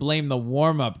could ever blame the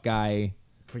warm-up guy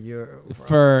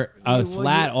for a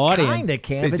flat audience. Kinda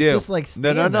can. They It's do. just like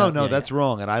no, stand-up. Yeah, that's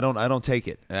wrong, and I don't take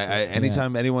it.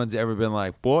 Anytime anyone's ever been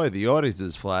like, "Boy, the audience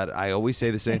is flat," I always say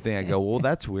the same thing. I go, "Well,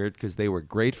 that's weird because they were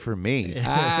great for me.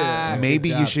 Maybe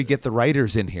good you job. should get the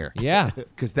writers in here, Yeah,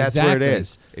 because that's where it exactly.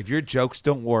 is. If your jokes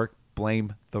don't work,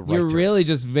 blame the writers. You're really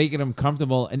just making them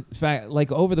comfortable. In fact, like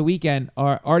over the weekend,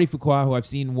 Artie Fuqua, who I've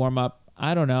seen warm up,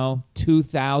 I don't know,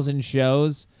 2,000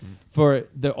 shows. For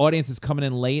the audience is coming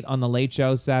in late on the Late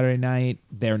Show Saturday night.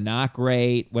 They're not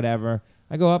great, whatever.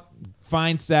 I go up,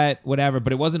 fine set, whatever.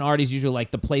 But it wasn't Artie's usual,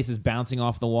 like the place is bouncing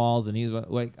off the walls. And he's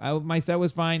like, my set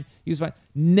was fine. He was fine.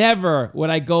 Never would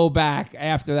I go back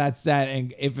after that set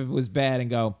and if it was bad and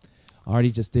go,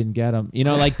 Artie just didn't get him.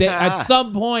 Like at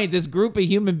some point, this group of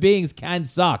human beings can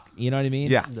suck. You know what I mean?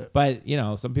 Yeah. But,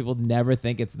 some people never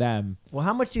think it's them. Well,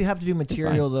 how much do you have to do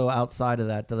material though outside of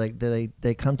that? Do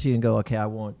they come to you and go, okay, I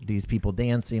want these people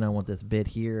dancing. I want this bit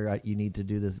here. You need to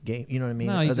do this game. You know what I mean?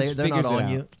 No, he just they're not figures it on out.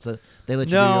 you, so they let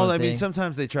you do your No, own I mean thing.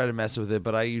 sometimes they try to mess with it,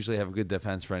 but I usually have a good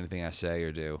defense for anything I say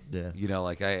or do. Yeah.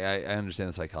 Like I understand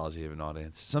the psychology of an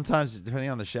audience. Sometimes,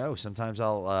 depending on the show, sometimes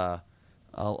I'll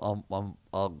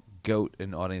goat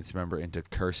an audience member into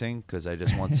cursing because I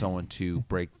just want someone to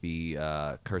break the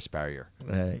curse barrier.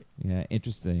 Right. Yeah,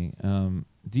 interesting.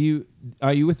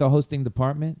 Are you with the hosting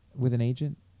department with an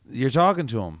agent? You're talking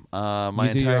to him.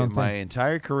 You do your own My thing.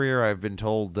 entire career, I've been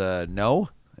told no,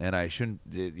 and I shouldn't.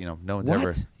 No one's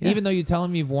ever. Yeah. Even though you tell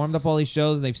them you've warmed up all these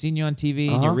shows and they've seen you on TV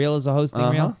and you're real as a hosting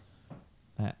reel?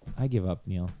 I give up,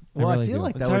 Neil. Well, really I feel do.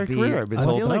 like that Entire would be. career, I've been I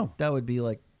told feel no. like that would be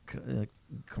like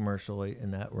commercial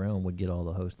in that realm would get all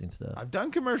the hosting stuff. I've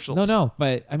done commercials. No,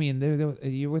 but I mean,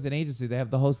 you're with an agency. They have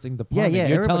the hosting department. yeah,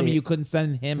 You're telling me everybody- you couldn't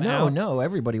send him out No,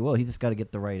 everybody will. He just got to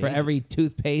get the right for agent. every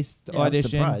toothpaste Yeah,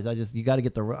 audition. I'm surprised. You got to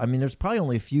get the. I mean, there's probably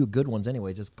only a few good ones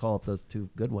anyway. Just call up those 2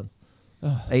 good ones.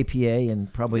 APA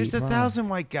and probably. There's 1,000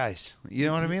 white guys. You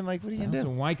know what I mean? Like, what are you gonna do?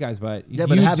 Some white guys, but Yeah,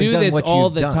 but you haven't do done this what all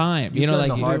you've the done. time. You've You know, done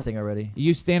like the hard thing already.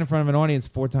 you stand in front of an audience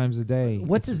 4 times a day.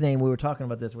 What's his name? We were talking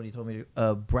about this when he told me.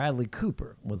 Bradley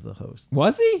Cooper was the host.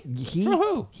 Was he? He For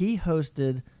who? He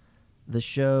hosted the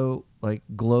show like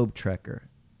Globe Trekker,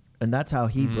 and that's how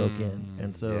he broke in.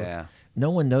 And so yeah. no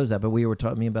one knows that, but we were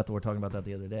me and Bethel were talking about that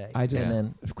the other day. I just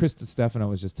and then Chris Stefano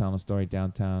was just telling a story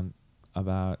downtown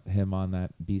about him on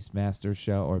that Beastmaster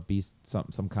show or Beast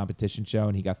some competition show,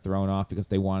 and he got thrown off because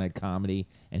they wanted comedy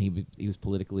and he was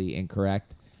politically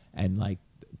incorrect, and like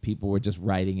people were just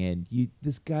writing in,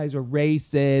 this guy's a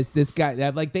racist, this guy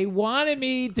that like they wanted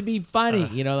me to be funny,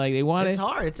 you know, like they wanted. it's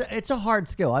hard. It's a hard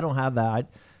skill. I don't have that.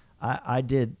 I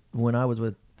did when I was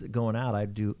with going out. I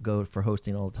do go for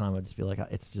hosting all the time. I'd just be like,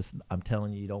 it's just I'm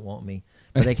telling you, you don't want me.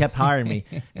 But they kept hiring me,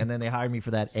 and then they hired me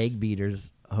for that Egg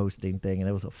Beaters hosting thing, and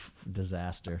it was a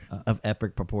disaster of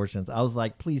epic proportions. I was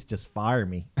like, please just fire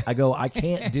me. I go, I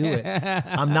can't do it.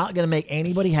 I'm not gonna make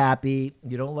anybody happy.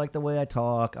 You don't like the way I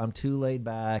talk. I'm too laid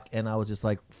back, and I was just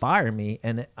like, fire me.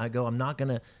 And I go,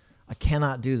 I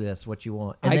cannot do this. What you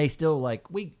want? And they still like,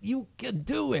 you can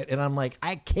do it. And I'm like,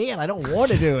 I can't. I don't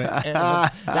want to do it. And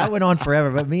that went on forever.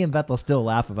 But me and Bethel still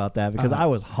laugh about that because I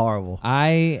was horrible.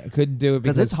 I couldn't do it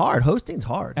Because it's hard. Hosting's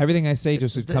hard. Everything I say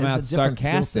just would come out It's a different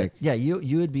skill sarcastic. set. Yeah,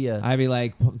 you would be a. I'd be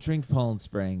like, drink Poland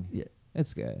Spring. Yeah.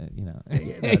 It's good, you know.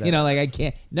 no. You know, like I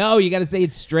can't. No, you got to say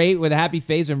it straight with a happy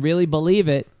face and really believe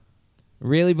it.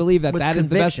 Really believe that With that is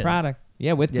the best conviction. product.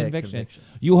 Yeah, with Yeah, conviction.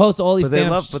 You host all these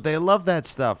But they love that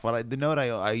stuff. The note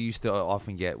I used to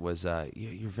often get was,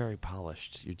 "You're very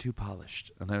polished. You're too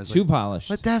polished." And I was too like, polished.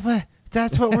 "But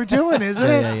that's what we're doing, isn't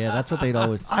it? Yeah. That's what they'd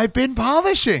always. I've been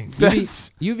polishing."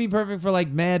 You'd be perfect for like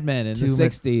Mad Men in the Too much-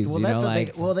 '60s. Well, you that's know,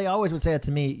 what like they always would say that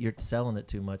to me. You're selling it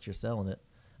too much. You're selling it,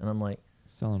 and I'm like,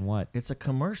 selling what? it's a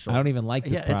commercial. I don't even like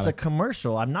this Yeah, it's a product.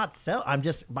 commercial. I'm not sell. I'm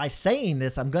just by saying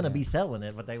this, I'm gonna be selling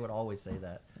it. But they would always say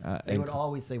that. They would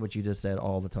always say what you just said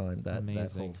all the time. That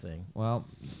Amazing. whole thing. Well,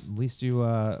 at least you.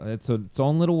 It's its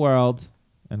own little world,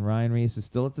 and Ryan Reese is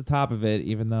still at the top of it,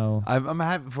 even though. I'm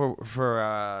happy for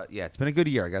it's been a good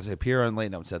year. I got to appear on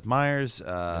Late Night with Seth Meyers.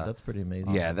 That's pretty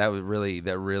amazing. Yeah, that was really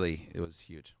it was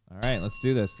huge. All right, let's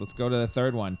do this. Let's go to the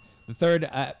third one. The third,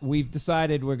 we've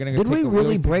decided we're gonna. Did take we a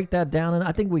really break that down? And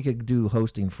I think we could do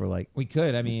hosting for like. We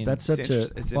could. I mean, That's such a.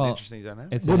 It's well, an interesting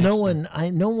dynamic. it's Well, an no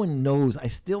interesting- one knows. I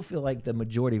still feel like the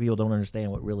majority of people don't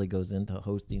understand what really goes into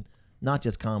hosting, not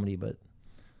just comedy, but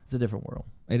it's a different world.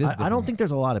 It is. I different. don't think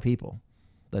there's a lot of people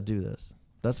that do this.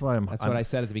 That's why That's what I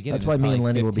said at the beginning. That's why There's me and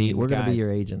probably Lenny will be. 15 We're going to be guys.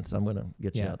 your agents. I'm going to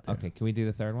get you Yeah. out there. Okay. Can we do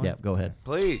the third one? Yeah. Go ahead.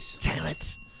 Please. Damn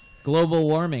it. Global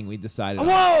warming. We decided. on.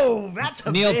 Whoa, that's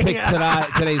a Neil big-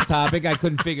 picked today's topic. I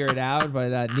couldn't figure it out,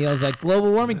 but Neil's like,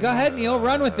 global warming. Go ahead, Neil.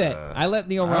 Run with it. I let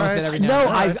Neil run with it every now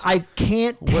No, and then. I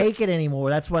can't take it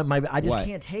anymore. That's what I just What?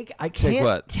 can't take. I can't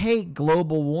what? take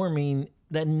global warming.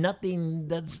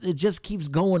 It just keeps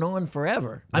going on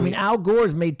forever. I mean, Al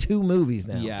Gore's made 2 movies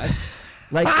now. Yes.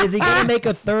 Like, is he gonna make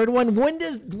a third one? When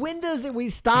does we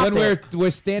stop? When it?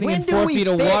 we're standing When in do 4 we feet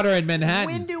of fix- water in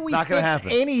Manhattan. When do we Not gonna fix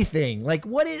happen. anything? Like,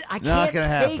 what is? I Not can't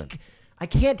gonna take. happen. I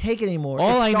can't take it anymore.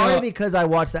 All it I started know- because I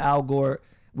watched the Al Gore.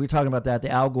 We were talking about that. The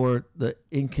Al Gore, the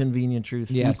Inconvenient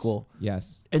Truth Yes. sequel,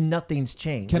 Yes. and nothing's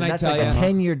changed. Can And I that's tell like ya? a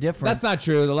 10-year difference. That's not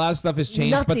true. A lot of stuff has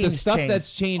changed, but the Nothing's stuff changed.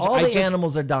 that's changed, all I the just,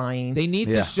 animals are dying. they need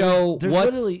Yeah. to show There's what's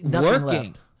literally nothing working.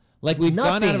 left. Like we've gone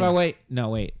out of Nothing. our way. No,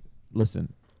 wait.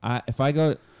 Listen. If I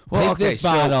go Well, take okay, this so-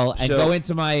 bottle and so- go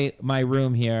into my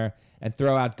room here and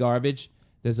throw out garbage,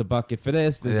 there's a bucket for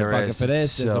this. There's There a bucket is. for this.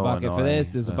 It's There's a so bucket for this.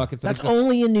 annoying. There's a bucket for That's this.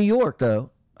 only in New York, though.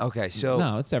 Okay, so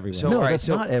No, it's everywhere. So, No, all right, that's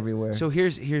so- not everywhere. So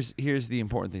here's the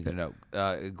important thing to know: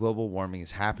 global warming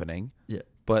is happening. Yeah.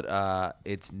 But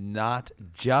it's not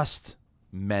just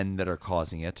men that are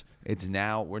causing it.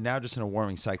 We're now just in a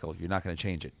warming cycle. You're not going to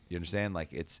change it. You understand? Like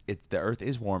the Earth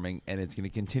is warming, and it's going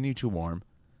to continue to warm,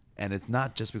 and it's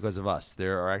not just because of us.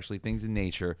 There are actually things in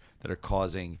nature that are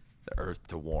causing the Earth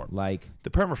to warm. Like The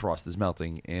permafrost is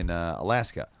melting in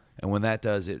Alaska, and when that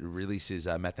does, it releases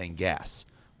methane gas,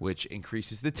 which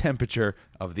increases the temperature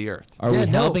of the Earth. are Yeah,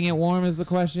 we no. helping it warm? Is the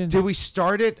question? Did we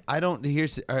start it? I don't.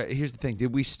 Here's the thing.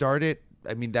 Did we start it?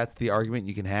 I mean, that's the argument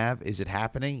you can have. Is it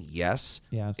happening? Yes.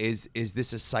 Yes. Is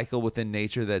this a cycle within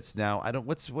nature that's now? I don't.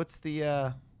 What's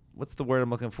the what's the word I'm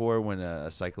looking for when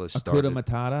a cyclist Hakuna started?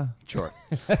 Matata. Sure.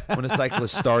 When a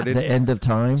cyclist started. The end of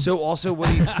time. So also, what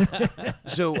do you?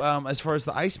 So as far as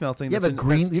the ice melting, Yeah, that's but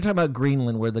you're talking about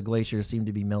Greenland, where the glaciers seem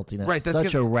to be melting at Right, that's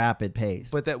such gonna- a rapid pace.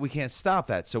 But that we can't stop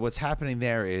that. So what's happening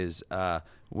there is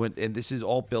and this is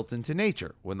all built into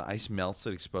nature. When the ice melts,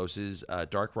 it exposes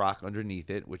dark rock underneath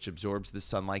it, which absorbs the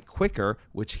sunlight quicker,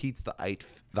 which heats the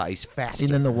ice faster.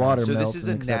 And then the water So melts this is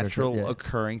a and et cetera, natural yeah.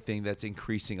 occurring thing that's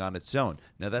increasing on its own.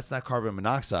 Now that's not carbon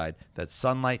monoxide. That's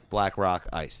sunlight, black rock,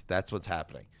 ice. That's what's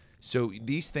happening. So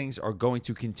these things are going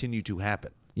to continue to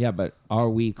happen. Yeah, but are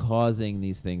we causing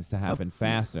these things to happen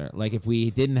faster? Like if we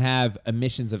didn't have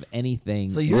emissions of anything,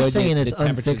 So you're would saying the it's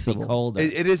temperatures be unfixable. colder?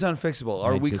 It is unfixable.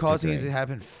 Are I we causing it disagree. to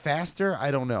happen faster?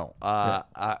 I don't know.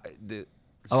 I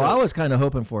was kind of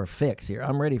hoping for a fix here.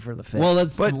 I'm ready for the fix. Well,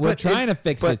 we're trying to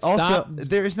fix but it. also, Stop.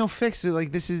 there is no fix.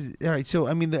 Like this is all right. So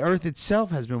I mean, the Earth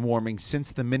itself has been warming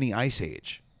since the mini ice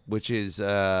age, which is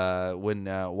when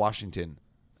Washington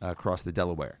crossed the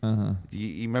Delaware.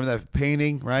 You remember that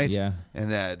painting, right? Yeah.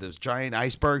 And those giant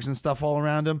icebergs and stuff all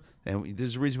around them. And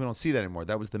there's a reason we don't see that anymore.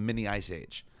 That was the mini ice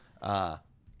age.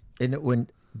 and when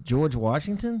George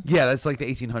Washington. Yeah, that's like the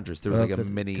 1800s. There was Well, like a 'cause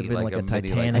mini, could've been like a mini,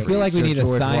 Titanic. I feel like we Sir need a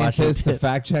George scientist Washington. to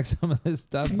fact check some of this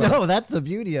stuff. but- No, that's the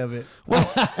beauty of it.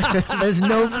 There's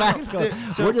no facts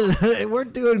going. We're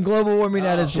doing global warming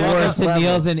at its Welcome worst to level.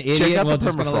 Neil's an idiot. Check out We're the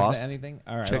just gonna listen to permafrost. anything.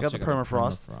 All right, Check I'll out the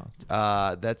permafrost.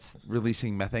 permafrost. That's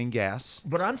releasing methane gas.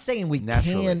 But I'm saying we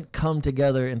Naturally. can come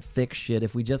together and fix shit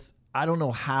if we just. I don't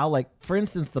know how. Like for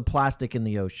instance, the plastic in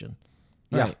the ocean.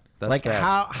 Yeah, Right. that's like bad.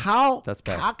 how That's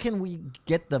bad. How can we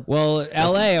get the Well,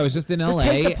 L.A. I was just in Just L.A.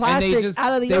 take the and plastic they just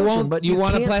out of the they ocean, won't. but you you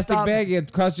want a can't plastic stop- bag?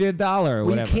 It costs you $1 or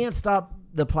we whatever. can't stop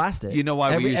the plastic. You know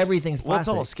why we use everything's Well, it's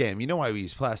plastic. all a scam. You know why we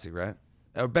use plastic, right?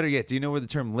 Or better yet, do you know where the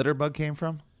term litter bug came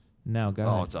from? No, go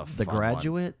ahead. Oh, it's a The fun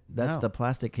Graduate. One. That's No. the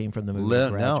plastic came from the movie No,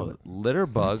 Graduate. litter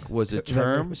bug was a Remember?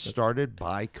 term started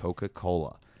by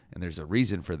Coca-Cola, and there's a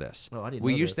reason for this. Oh, I didn't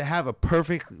we know used this. to have a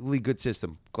perfectly good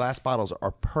system. Glass bottles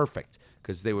are perfect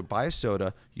because they would buy a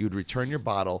soda, you would return your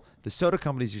bottle. The soda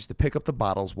companies used to pick up the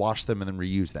bottles, wash them, and then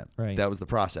reuse them. Right. That was the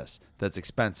process. That's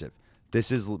expensive.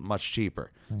 This is much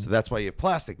cheaper. So that's why you have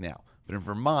plastic now. But in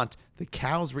Vermont, the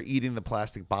cows were eating the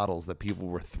plastic bottles that people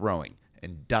were throwing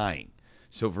and dying.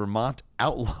 So Vermont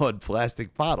outlawed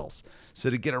plastic bottles. So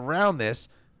to get around this,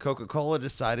 Coca-Cola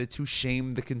decided to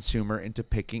shame the consumer into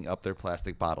picking up their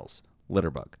plastic bottles.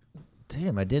 Litterbug.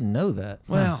 Damn, I didn't know that.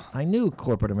 Well- I knew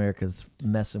corporate America's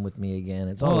messing with me again.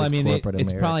 It's Well, always I mean, corporate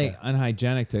it's America. probably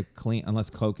unhygienic to clean unless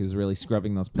Coke is really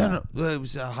scrubbing those. No, plants. no, it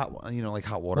was hot. Like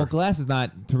hot water. Well, glass is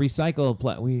not to recycle.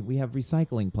 We have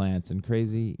recycling plants and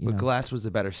crazy. You But know. glass was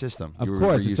a better system. Of You were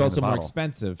course, it's reusing the also more bottle.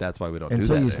 expensive. That's why we don't do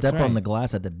Until that. you there. step right. on the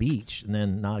glass at the beach, and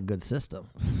then not a good system.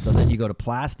 So then you go to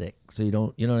plastic. So you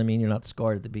don't. You know what I mean? You're not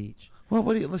scarred at the beach. Well,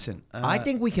 what do you listen? I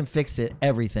think we can fix it.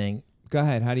 Everything. Go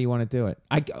ahead. How do you want to do it?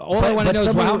 All I want to but know is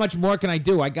someone- how much more can I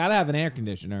do? I gotta have an air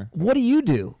conditioner. What do you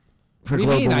do for What do you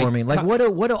global mean? warming? Like, what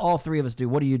do all three of us do?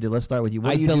 What do you do? Let's start with you.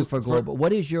 What I do you del- do for for- global?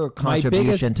 What is your My contribution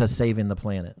biggest- to saving the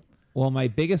planet? Well, my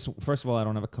biggest. First of all, I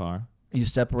don't have a car. You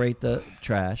separate the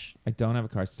trash. I don't have a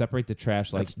car. Separate the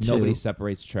trash like That's nobody two.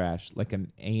 separates trash, like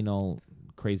an anal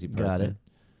crazy person. Got it.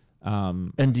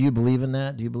 And do you believe in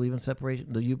that? Do you believe in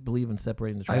separation? Do you believe in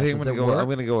separating the trash? I think Does I'm it gonna go. work? I'm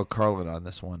gonna go with Carlin on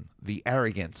this one. The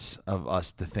arrogance of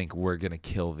us to think we're gonna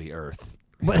kill the Earth.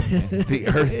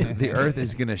 The Earth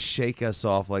is gonna shake us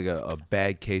off like a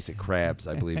bad case of crabs.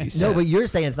 I believe you said. No, but you're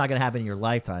saying it's not going to happen in your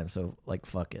lifetime. So, like,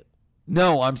 fuck it.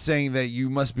 No, I'm saying that you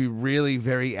must be really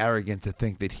very arrogant to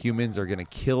think that humans are gonna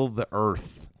kill the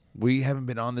Earth. We haven't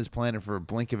been on this planet for a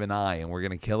blink of an eye, and we're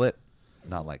gonna kill it.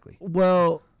 Not likely.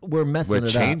 Well, we're messing We're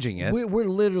it changing up. it. We're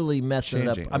literally messing it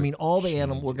Changing up. it. I mean, all the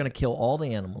animals. Changing We're going to kill all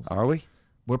the animals. Are we?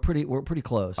 We're pretty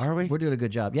close. Are we? We're doing a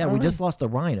good job. Yeah, Are we we? just lost the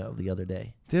rhino the other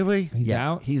day. Did we? He's Yeah,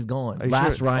 out. He's gone. Are you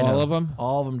Last sure? rhino. All of 'em?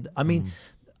 All of them. I mean,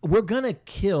 we're gonna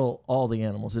kill all the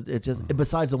animals. It's just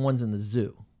besides the ones in the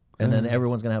zoo, and then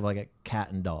everyone's gonna have like a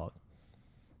cat and dog.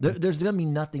 There's gonna be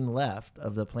nothing left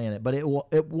of the planet, but it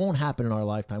won't happen in our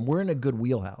lifetime. We're in a good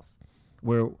wheelhouse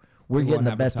where we're It getting won't the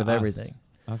happen best to of us. everything.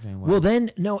 Okay. Well,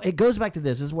 then, no, it goes back to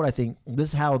this. This is what I think. This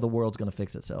is how the world's going to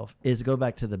fix itself, is go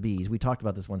back to the bees. We talked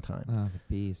about this one time. Oh, the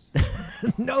bees.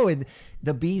 No,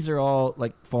 the bees are all,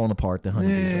 like, falling apart, the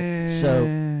honeybees. Right?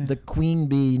 So the queen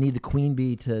bee, you need the queen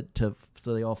bee to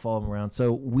so they all fall around.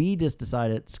 So we just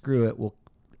decided, screw it,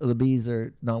 the bees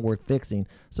are not worth fixing.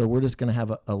 So we're just going to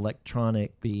have a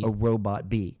electronic Bee. a robot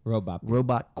bee. Robot bee.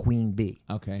 Robot queen bee.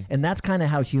 Okay. And that's kind of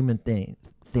how human think.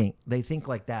 They think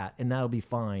like that, and that'll be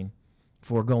fine.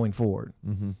 for going forward.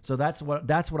 Mm-hmm. So that's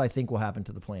what I think will happen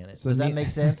to the planet. So Does that ne- make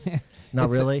sense? Not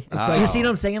It's- really. it's like- You see what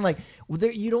I'm saying? Like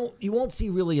you won't see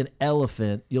really an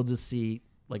elephant. You'll just see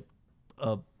like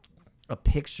a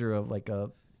picture of like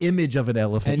a image of an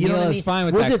elephant. And you know Neil what I is mean? fine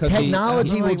with We'll that just 'cause he-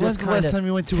 technology will Like, when's just the kind last of time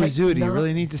you went to a zoo? Do you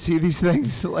really need to see these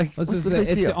things? Like, Let's what's just the say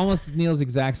big it's deal? almost Neil's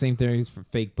exact same theories for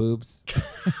fake boobs.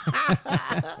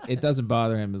 It doesn't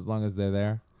bother him as long as they're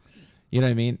there. You know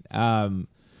what I mean?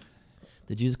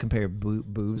 Did you just compare boobs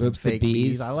Boobs and to fake bees?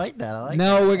 bees? I like that. I like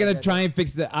No, that. we're gonna try and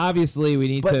fix that. Obviously, we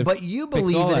need to. But you fix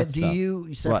believe all in that it? Do stuff.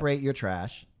 you separate your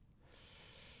trash?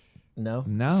 No.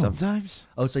 No. Sometimes.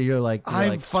 Oh, so you're like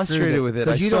I'm frustrated with it.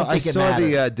 I saw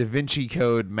the Da Vinci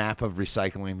Code map of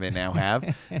recycling they now have,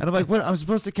 and I'm like, what? I'm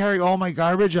supposed to carry all my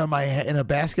garbage on my in a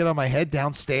basket on my head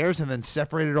downstairs and then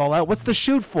separate it all out. What's the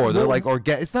chute for? They're like,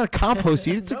 it's not a compost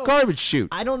chute; it's No. a garbage chute.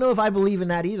 I don't know if I believe in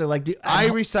that either. Like, I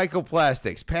recycle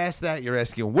plastics. Past that, you're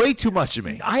asking way too much of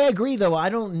me. I agree, though. I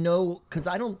don't know because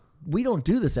we don't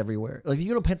do this everywhere. Like, if you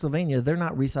go to Pennsylvania, they're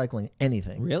not recycling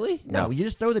anything. Really? No, you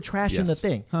just throw the trash in the Yes.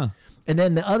 thing. Huh. And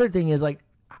then the other thing is, like,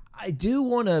 I do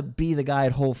want to be the guy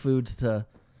at Whole Foods well,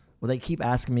 they keep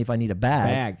asking me if I need a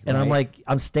bag. And I'm right. like,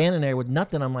 I'm standing there with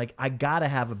nothing. I'm like, I got to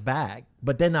have a bag.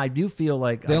 But then I do feel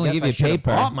like They I only guess give I you should have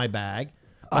paper. brought my bag.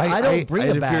 I don't bring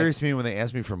it a bag. infuriates me when they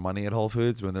ask me for money at Whole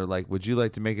Foods when they're like, would you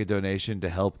like to make a donation to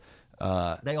help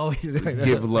They always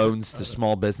give loans to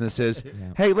small businesses?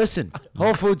 Hey, listen,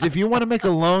 Whole Foods, if you want to make a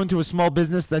loan to a small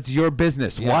business, that's your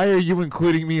business. Yeah. Why are you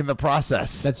including me in the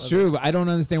process? That's true. But I don't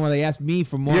understand why they ask me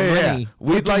for more money.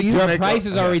 We'd like to Your make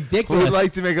prices are ridiculous. We'd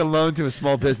like to make a loan to a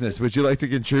small business. Would you like to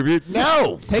contribute?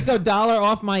 No. Take $1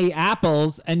 off my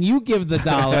apples and you give the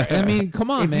dollar. I mean, come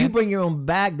on, If man. you bring your own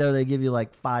bag, though, they give you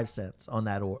like 5 cents on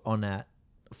that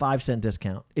 5-cent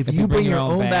discount. If you bring your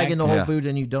own bag into Whole Yeah. Foods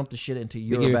and you dump the shit into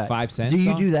your give you bag, 5 cents Do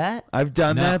you off? do that? I've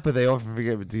done No. that, but they often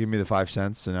forget to give me the 5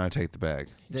 cents, so now I take the bag.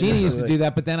 Jeannie used to do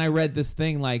that, but then I read this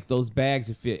thing like those bags.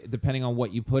 If you, depending on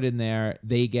what you put in there,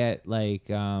 they get like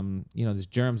there's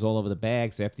germs all over the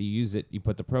bags. So after you use it, you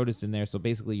put the produce in there. So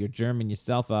basically, you're germing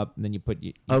yourself up, and then you put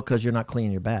you. Oh, because you're not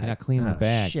cleaning your bag. You're not cleaning the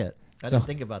bag. Shit, I So- didn't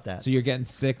think about that. So you're getting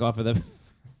sick off of the.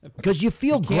 Because you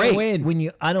feel You can't great win. when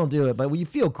you. I don't do it, but when you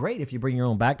feel great if you bring your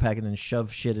own backpack and then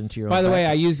shove shit into your. By own the way,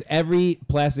 I backpack. use every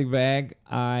plastic bag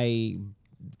I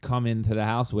come into the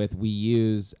house with. We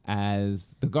use as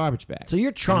the garbage bag. So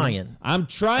you're trying. I'm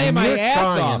trying And my you're ass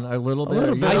trying off. a little bit.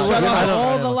 little bit. I Yeah, shut I off don't-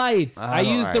 all the lights. I I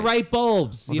don't- use the alright. right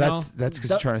bulbs. You know. That's because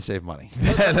you're trying to save money.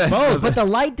 Both, but the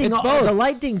light thing. It's both. The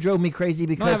light thing drove me crazy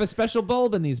No, I because have a special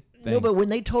bulb in these things. no, but when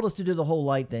they told us to do the whole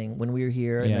light thing when we were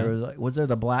here, and Yeah. there was there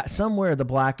the the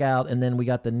blackout, and then we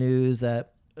got the news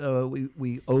that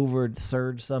we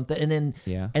surged something, and then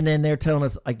Yeah. and then they're telling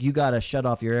us like you got to shut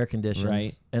off your air conditioners,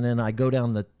 Right. And then I go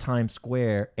down the Times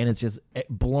Square and it's just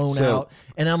blown So- out,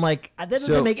 and I'm like that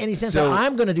doesn't so- make any sense. so-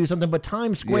 I'm going to do something, but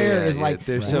Times Square is like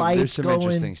there's lights some going.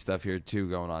 interesting stuff here too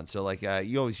going on. So like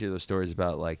you always hear those stories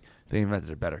about like they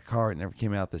invented a better car, it never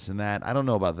came out, this and that. I don't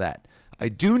know about that. I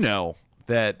do know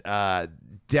that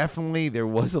definitely there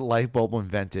was a light bulb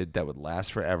invented that would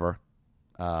last forever.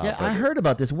 Yeah, but I heard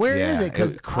about this. Where is it?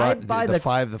 Because I buy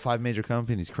the five major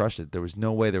companies crushed it. There was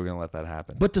no way they were going to let that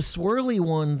happen. But the swirly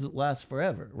ones last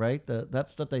forever, right?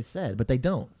 That's what they said, but they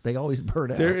don't. They always burn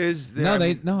out. there is No,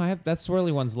 I have that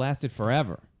swirly one's lasted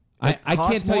forever. I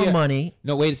costs can't tell more you money.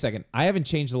 No, wait a second. I haven't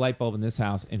changed the light bulb in this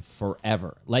house in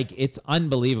forever. Like it's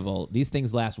unbelievable. These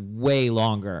things last way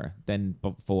longer than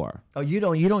before. Oh, you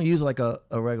don't use like a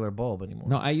regular bulb anymore.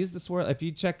 No, I use the swirl. If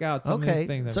you check out some of Okay, these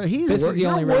things, so he's this is work- the you're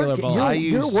only regular working- bulb. you're- I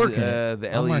use working it. the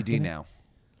I'm LED working it. now.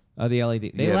 Oh, the LED. They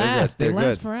Yeah, they're last. good. They They're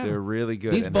last good. forever. They're really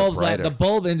good. These and they're bulbs, brighter. the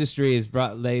bulb industry is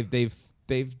brought.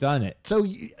 They've done it.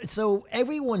 So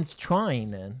everyone's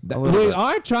trying then. We bit.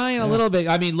 are trying a little bit.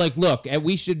 I mean, like, look,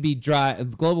 we should be dry.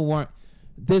 Global warming.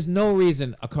 There's no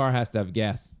reason a car has to have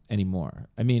gas anymore.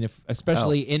 I mean,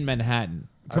 especially in Manhattan.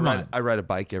 Come on. I ride a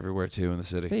bike everywhere too in the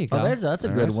city. There you go. Oh, that's a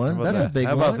All good right. one. How about That's a that? big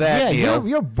How one. about that, yeah, Neil?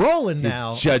 you're rolling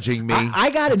now. Judging me. I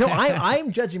got it. No,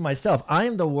 I'm judging myself.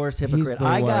 I'm the worst hypocrite. the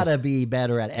I gotta worst. be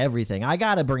better at everything. I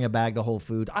gotta bring a bag to Whole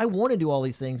Foods. I want to do all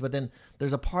these things, but then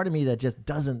there's a part of me that just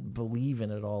doesn't believe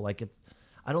in it all. Like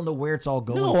I don't know where it's all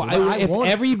going. No, to. if I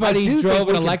everybody do think drove we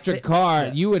an can electric fit- car,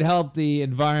 yeah. you would help the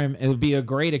environment. It would be a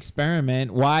great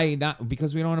experiment. Why not?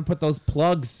 Because we don't want to put those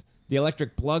plugs, the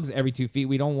electric plugs, every 2 feet.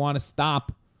 We don't want to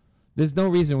stop. There's no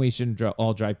reason we shouldn't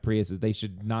all drive Priuses. They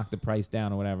should knock the price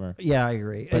down or whatever. Yeah, I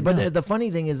agree. But But no. the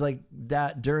funny thing is, like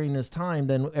that during this time,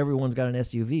 then everyone's got an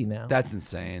SUV now. That's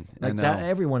insane. I like know. that,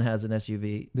 everyone has an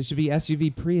SUV. There should be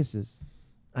SUV Priuses.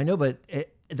 I know, but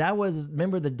that was,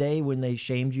 remember the day when they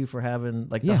shamed you for having,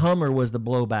 like, Yeah. the Hummer was the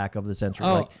blowback of the century.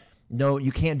 Oh. Like, no,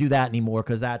 you can't do that anymore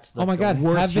because that's the, Oh my the God!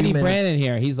 worst Have Vinny human. Brandon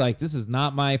here. He's like, this is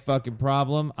not my fucking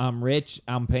problem. I'm rich.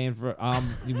 I'm paying for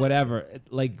whatever.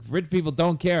 Like rich people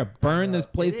don't care. Burn this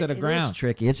place to the It ground. is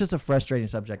tricky. It's just a frustrating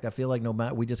subject. I feel like no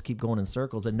matter, we just keep going in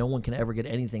circles and no one can ever get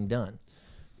anything done.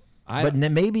 But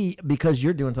maybe because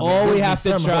you're doing something. All we gives me have to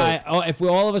some try. hope. Oh, if we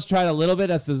all of us tried a little bit,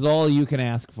 that's all you can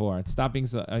ask for. Stop being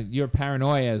so. Your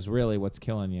paranoia is really what's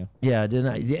killing you. Yeah, and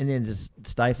then it just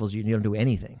stifles you and you don't do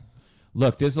anything.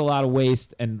 Look, there's a lot of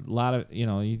waste and a lot of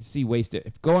you see waste.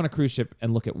 If go on a cruise ship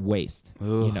and look at waste,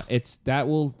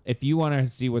 if you want to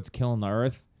see what's killing the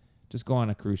earth, just go on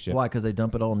a cruise ship. Why? Because they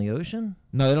dump it all in the ocean?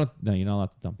 No, they don't. No, you're not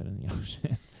allowed to dump it in the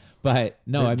ocean. But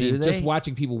no, I Do mean they? just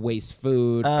watching people waste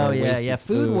food. Oh or yeah, wasted yeah.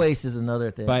 Food waste is another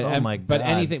thing. But oh my god. but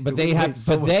anything. But We they have. waste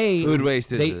so But much. they Food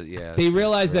waste is They it's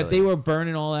realized that really- they were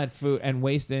burning all that food and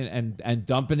wasting and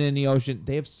dumping it in the ocean.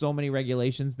 They have so many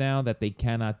regulations now that they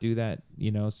cannot do that.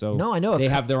 So No, I know. they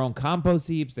have their own compost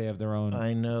heaps. They have their own.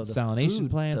 I know the salination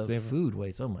food, plants. The They have- food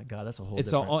waste. Oh my god, that's a whole.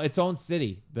 It's different. its own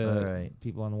city. The All right.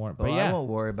 people on the water. But Well, I yeah, won't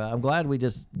worry about it. I'm glad we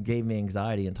just gave me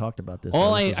anxiety and talked about this.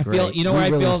 All This I is feel- great. you know we where I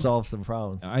really feel- solved some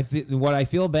problems. what I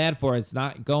feel bad for, it's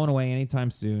not going away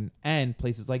anytime soon. And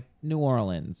places like New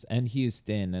Orleans and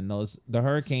Houston and the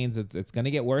hurricanes, it's going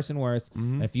to get worse and worse.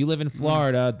 And if you live in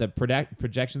Florida, the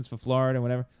projections for Florida and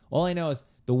whatever, all I know is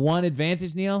the one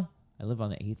advantage, Neil, I live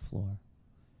on the 8th floor.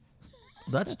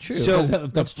 That's true. So-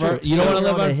 That's true. You don't want to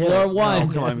live You're on a hill. floor one.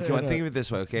 No, come on. Think of it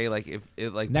this way, okay? Like if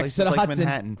Next places to the like Hudson.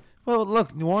 Manhattan. Well,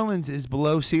 look, New Orleans is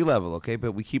below sea level, okay,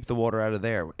 but we keep the water out of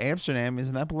there. Amsterdam,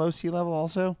 isn't that below sea level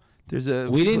also? There's a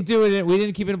We didn't do it. We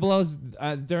didn't keep it below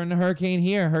during the hurricane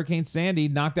here. Hurricane Sandy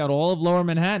knocked out all of Lower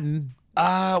Manhattan.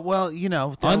 Well,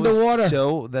 that Underwater.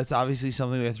 so that's obviously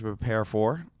something we have to prepare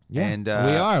for. Yeah, and we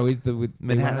are.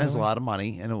 Manhattan has a lot of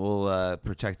money, and it will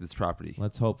protect its property.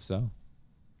 Let's hope so.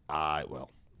 It will.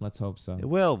 Let's hope so. It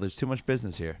will. There's too much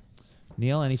business here.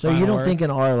 Neil, any So final you don't words? think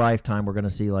in our lifetime we're going to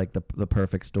see like the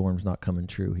perfect storm's not coming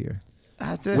true here?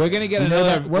 That's it. We're gonna get You know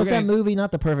another. that, what's we're that gonna- movie?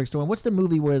 Not the perfect storm. What's the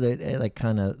movie where the like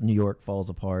kind of New York falls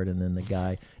apart and then the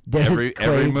guy Dennis Every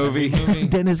Quaid- movie.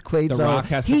 Dennis Quaid's The on- Rock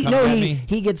has to he come no at he me.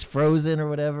 he gets frozen or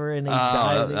whatever and he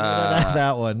dies.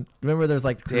 That one. Remember, there's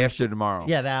like Day After Tomorrow.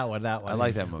 Yeah, that one. I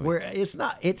like that movie. Where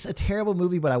it's a terrible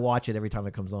movie, but I watch it every time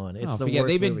it comes on. It's Oh, the forget. worst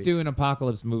They've been movie. doing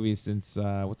apocalypse movies since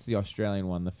what's the Australian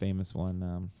one, the famous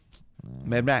one?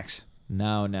 Mad Max.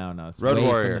 No. It's Road way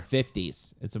Warrior. from the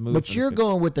 50s. It's a movie. But from you're the 50s.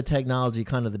 going with the technology,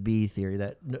 kind of the B theory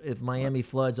that if Miami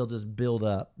floods, they'll just build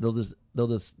up. They'll just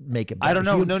make it better. I don't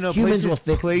know. No. Humans Places,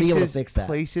 will be able to fix that.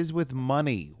 Places with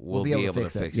money will be able to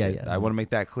fix Yeah, it. yeah. I want to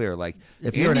make that clear. Like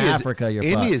If you're in India's- Africa, you're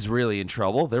India's really in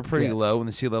trouble. They're pretty Yeah. low, and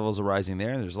the sea levels are rising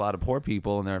there. And there's a lot of poor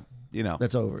people, and they're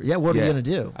That's over. Yeah, what are Yeah. you gonna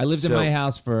do? I lived in So- my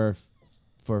house for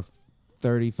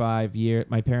 35 years.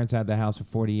 My parents had the house for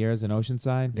 40 years in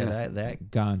Oceanside. Yeah,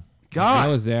 that Gone. God. I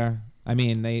was there. I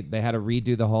mean, they had to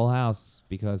redo the whole house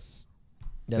because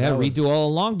yeah, they had that to was- redo all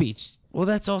of Long Beach. Well,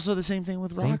 that's also the same thing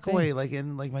with Same Rockaway.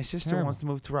 thing. Like my sister Terrible. wants to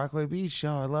move to Rockaway Beach.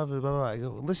 Oh, I love it. Blah, blah, blah. I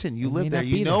go, listen, you It may live there. not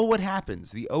You be know there. what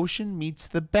happens. The ocean meets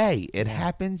the bay. It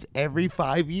happens every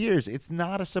 5 years. It's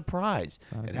not a surprise.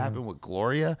 not a It happened with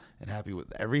Gloria. It happened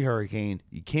with every hurricane.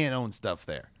 You can't own stuff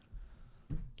there.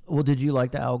 Well, did you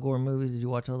like the Al Gore movies? Did you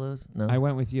watch all those? No. I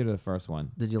went with you to the first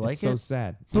one. Did you like it's so it?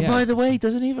 sad. But Yeah, by the it's- way,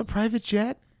 doesn't he have a private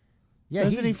jet? yeah,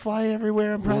 Doesn't he he's- fly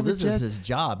everywhere in Well, private this jets? is his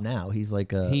job now. He's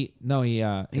like a. He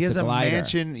has a glider.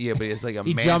 mansion. Yeah, but it's like a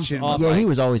He mansion. jumps with off- yeah, like- he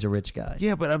was always a rich guy.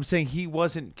 Yeah, but I'm saying he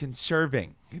wasn't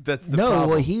conserving. That's the no,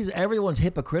 problem. well, everyone's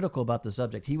hypocritical about the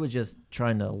subject. He was just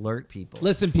trying to alert people.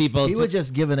 Listen, people. he was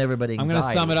just giving everybody. I'm going to sum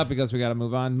anxiety. it up because we got to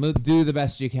move on. Do the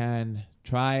best you can.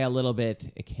 Try a little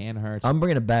bit. It can hurt. I'm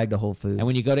bringing a bag to Whole Foods. And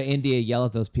when you go to India, yell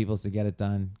at those people to get it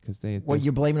done because they. what they're-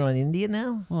 you're blaming on India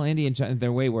now? Well, India and China,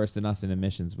 they're way worse than us in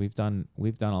emissions. We've done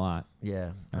a lot.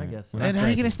 Yeah, I guess. so. And how are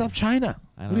you going to stop China?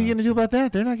 I What don't are you know. going to do about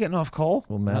that? They're not getting off coal.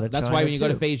 Well, mad at That's China why when you go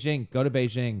to too.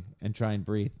 Beijing and try and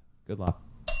breathe. Good luck.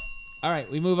 All right,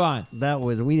 we move on. That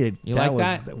was we did. You that like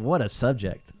was, that? What a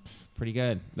subject. Pretty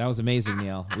good. That was amazing,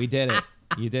 Neil. We did it.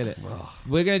 You did it.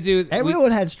 We're gonna do.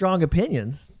 Everyone had strong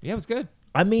opinions. Yeah, it was good.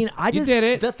 I mean, I You just did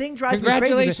it. The thing drives me crazy.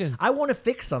 Congratulations. I want to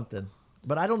fix something,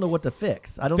 but I don't know what to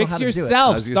fix. I don't know Fix how to do it.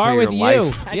 yourself. I was gonna Start say with your you.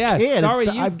 life. Yeah, Yeah, start with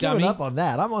it's- you, I've dummy. given up on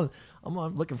that. I'm on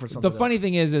looking for something. The funny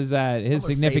thing is that his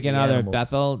save significant the other animals.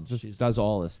 Bethel just does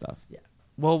all this stuff. Yeah.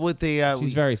 Well, with the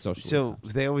She's very social. So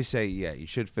they always say, yeah, you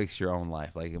should fix your own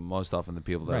life. Like most often, the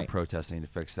people that Right. are protesting to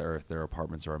fix the earth, their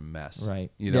apartments are a mess.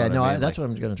 Right. You know Yeah, what no, I mean? that's Like,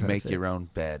 what I'm gonna try to Make your fix. own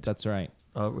bed. That's right.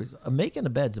 Making a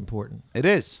bed's important. It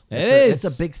is. It's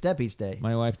a big step each day.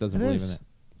 My wife doesn't It believe is. in it.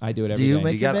 I do it every Do you day.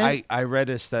 make You your got. bed? I read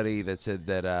a study that said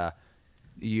that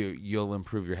you'll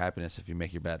improve your happiness if you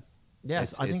make your bed.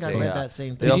 Yes, I think it's I a, read that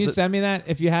same they Can thing. you also- send me that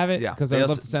if you have it? Yeah, Because they I'd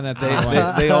also- love to send that to my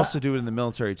wife. They also do it in the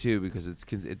military too because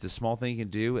it's a small thing you can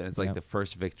do and it's like Yep. the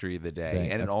first victory of the day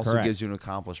Right, and it that's also correct. gives you an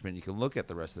accomplishment. You can look at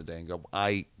the rest of the day and go,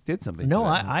 I did something. No,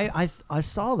 today. I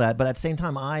saw that, but at the same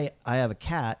time, I have a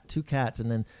cat, 2 cats, and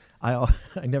then I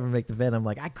never make the bed. I'm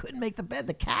like, I couldn't make the bed.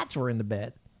 The cats were in the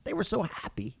bed. They were so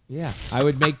happy. Yeah, I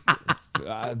would make.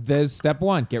 There's step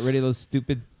 1. Get rid of those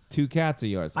stupid 2 cats of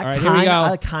yours. All right, here we go.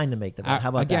 I kind of make the bed. How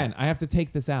about again, that? I have to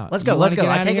take this out. Let's You go. wanna Let's go. get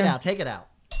I outta take it here? out. Take it out.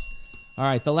 All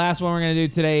right, the last one we're gonna do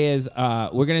today is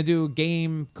we're gonna do a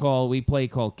game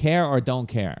called Care or Don't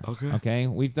Care. Okay.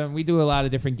 We do a lot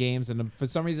of different games, and for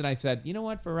some reason I said, you know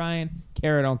what, for Ryan,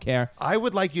 Care or Don't Care. I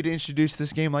would like you to introduce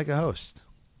this game like a host.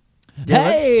 Yeah,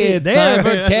 let's see. Hey, it's There time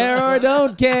we for go. Care or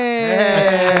Don't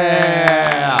Care.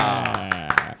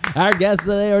 Our guests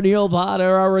today are Neil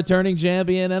Potter, our returning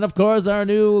champion, and of course our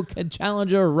new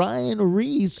challenger, Ryan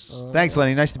Reese. Thanks,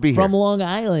 Lenny. Nice to be From here. Long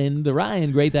Island.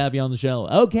 Ryan, great to have you on the show.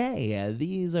 Okay,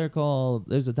 these are called,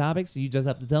 there's the topics. You just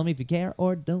have to tell me if you care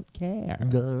or don't care.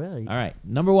 All right. All right,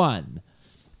 number 1.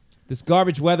 This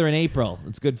garbage weather in April.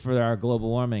 It's good for our global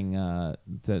warming.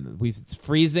 It's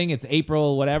freezing. It's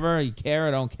April, whatever. You care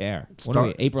or don't care? What are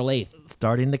we? April 8th.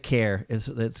 Starting to care. It's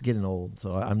getting old,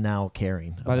 so I'm now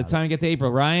caring. By the about time you get to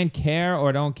April, Ryan, care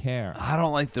or don't care? I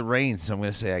don't like the rain, so I'm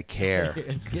going to say I care.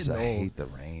 It's 'cause getting I old. hate the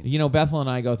rain. You know, Bethel and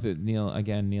I go through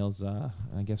Neil's. I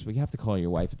guess we have to call her your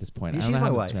wife at this point. I She's don't know my how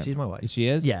to wife. describe- She's my wife. She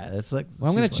is. Yeah, it's like.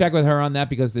 Well, I'm going to check with her on that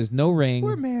because there's no ring.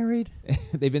 We're married.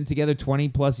 They've been together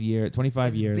 25 years. It's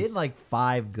been like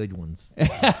 5 good ones.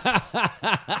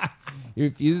 He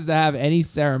refuses to have any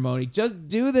ceremony. Just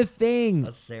do the thing.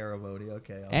 A ceremony.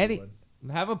 Okay. I'll do one.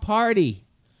 Have a party.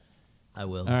 I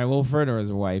will. All right, we'll refer to her as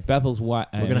a wife. Bethel's wife.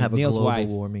 We're gonna have Neil's a global wife.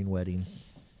 warming wedding.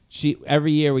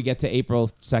 Every year we get to April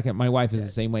 2nd. My wife is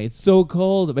the same way. It's so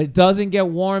cold, but it doesn't get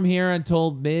warm here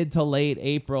until mid to late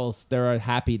April. There are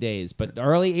happy days, but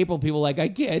early April, people are like, I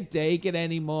can't take it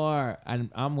anymore, and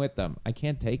I'm with them. I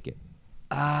can't take it.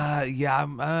 Yeah,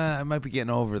 I might be getting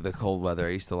over the cold weather.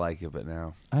 I used to like it, but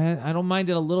now I don't mind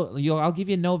it a little. I'll give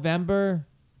you November.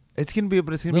 it's gonna be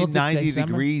 90 December?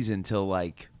 degrees until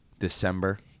like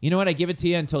December. You know what? I give it to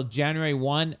you until January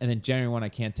 1, and then January 1, I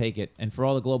can't take it. And for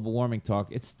all the global warming talk,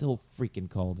 it's still freaking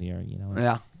cold here. You know.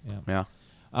 Yeah.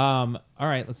 All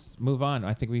right, let's move on.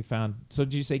 I think we found. So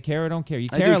did you say care or don't care? You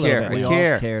I care do a little care. bit. I We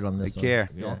care. all cared on this I one. care.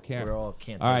 We all care. We all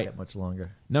can't All take right. it much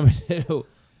longer. Number 2,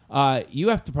 you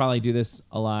have to probably do this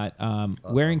a lot.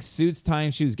 Wearing suits,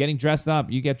 tying shoes, getting dressed up.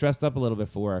 You get dressed up a little bit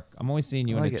for work. I'm always seeing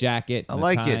you I in like a it. jacket, I and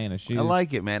like a tie, it. and a shoes. I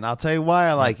like it, man. I'll tell you why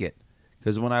I like it.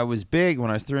 Because when I was big,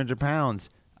 when I was 300 pounds,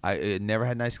 I never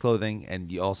had nice clothing, and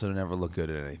you also never look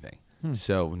good at anything.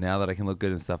 So now that I can look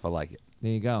good and stuff, I like it.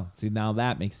 There you go. See, now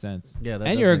that makes sense. Yeah, that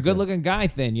and does you're a make good-looking guy.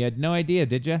 Thin. You had no idea,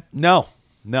 did you? No,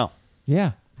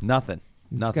 Yeah. nothing.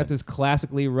 He's Nothing. got this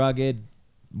classically rugged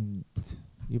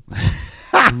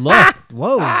look.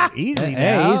 Whoa, easy Hey,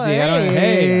 now. easy. I don't-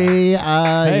 Hey,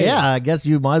 Hey. Yeah, I guess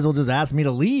you might as well just ask me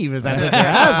to leave if that's what you're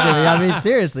asking me. I mean,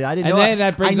 seriously, I didn't And know. then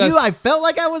that brings I knew us- I felt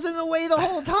like I was in the way the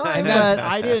whole time, And that- but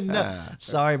I didn't know.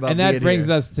 Sorry about And that being brings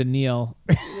here. us to Neil.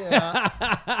 Yeah.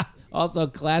 Also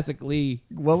classically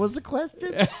What was the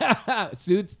question?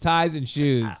 suits, ties, and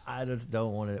shoes. I just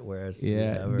don't want to wear a suit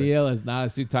Yeah, ever. Neil is not a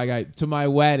suit tie guy. To my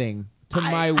wedding.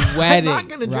 My I'm wedding. not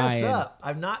gonna dress Ryan. up.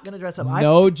 I'm not gonna dress up.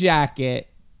 No jacket.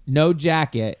 No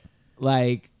jacket.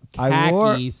 Like I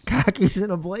wore khakis. khakis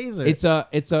and a blazer.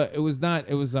 It was not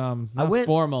went-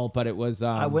 formal, but it was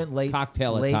I went late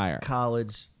cocktail late attire.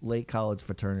 late college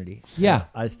fraternity. Yeah.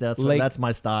 That's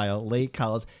my style. Late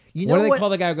college. You know What do they call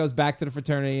the guy who goes back to the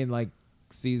fraternity and like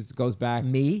goes back?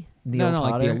 me? Neil No,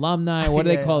 like Potter? the alumni. What do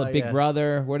they Yeah, call it? oh, Big yeah.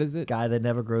 brother. What is it? Guy that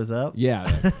never grows up.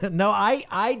 Yeah. No,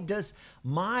 I just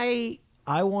I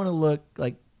want to look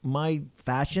like my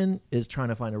fashion is trying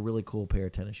to find a really cool pair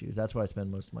of tennis shoes. That's what I spend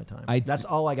most of my time. That's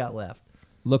all I got left.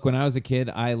 Look, when I was a kid,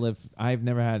 I think I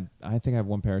have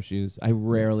one pair of shoes. I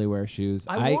rarely wear shoes.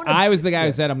 I was the guy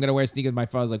who said, I'm going to wear sneakers. My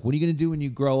father was like, what are you going to do when you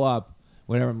grow up?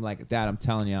 Whatever. I'm like, Dad, I'm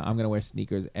telling you, I'm going to wear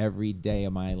sneakers every day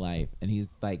of my life. And he's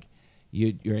like,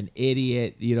 you're an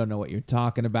idiot. You don't know what you're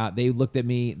talking about. They looked at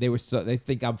me. They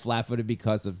think I'm flat-footed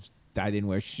because I didn't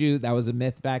wear shoes. That was a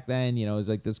myth back then. You know, it was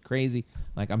like this crazy.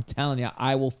 Like, I'm telling you,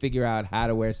 I will figure out how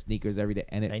to wear sneakers every day.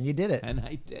 And you did it. And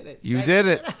I did it. You did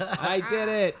it. I did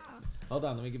it. Hold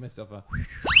on. Let me give myself a...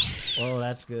 Oh,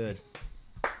 that's good.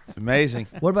 It's amazing.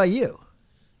 What about you?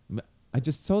 I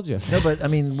just told you. No, but I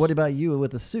mean, what about you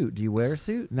with a suit? Do you wear a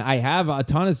suit? I have a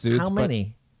ton of suits. How but-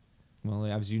 many? Well,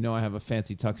 as you know, I have a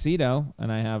fancy tuxedo,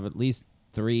 and I have at least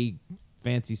 3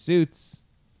 fancy suits.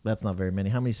 That's not very many.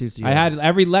 How many suits do you I have? had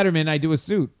every Letterman. I do a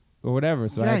suit or whatever.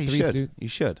 So I yeah, had you 3 should. suits. You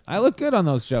should. I look good on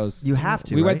those shows. You have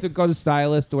to, We went right? to go to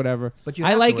stylist or whatever. But you I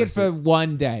have to like wear it a for suit.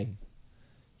 one day.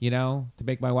 To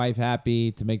make my wife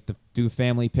happy, to do a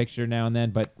family picture now and then.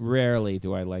 But rarely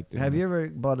do I like to. Have you ever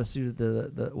bought a suit at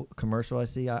the commercial I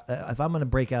see? If I'm going to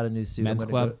break out a new suit, Men's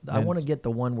Club? I want to get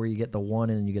the one where you get the 1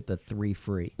 and then you get the 3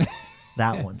 free.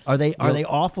 That one. Are they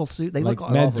awful suit? They Like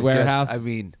look Men's awful. Warehouse? I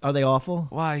mean, Are they awful?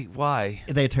 why?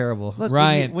 They're terrible. Look,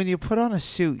 Ryan. when you put on a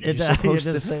suit, you're It- you're supposed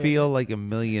to just saying- feel like $1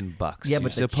 million. Yeah, you're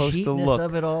but the supposed to cheapness look.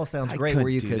 of it all sounds I great. Where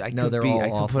you do. could know they're all I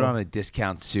awful. can put on a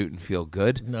discount suit and feel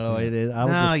good. No, it is.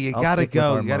 No, you I'll gotta stick with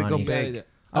go. You gotta go Armani. big.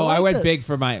 Oh, I I like went the- big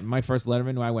for my first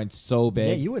Letterman. I went so big.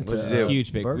 Yeah, you went to What'd you do?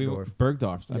 Huge big. Bergdorf.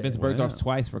 Bergdorf's. I've been to Bergdorf's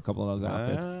Wow. twice for a couple of those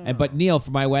outfits. Wow. But Neil,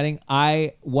 for my wedding,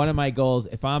 one of my goals,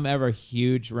 if I'm ever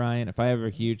huge, Ryan,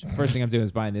 first thing I'm doing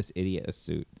is buying this idiot a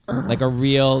suit, like a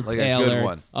real Like a good tailor,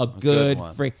 one. a A good good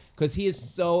one. freak, because he is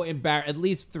so embarrassed. At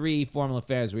least 3 formal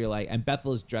affairs where you're like, and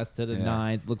Bethel is dressed to the Yeah.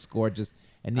 nines, looks gorgeous,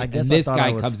 and, I and guess this I thought guy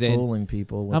I was comes in. fooling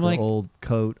people with I'm the like- old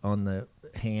coat on the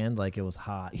hand like it was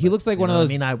hot. He looks like you one of know what those-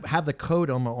 I mean, I have the coat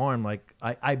on my arm. Like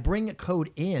I bring a coat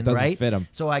in, Doesn't right? fit him.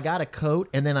 So I got a coat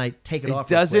and then I take it It off.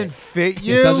 real doesn't quick. fit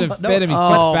you. It doesn't fit him. He's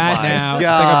Oh too fat my now. It's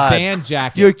God. like a band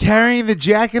jacket. You're carrying the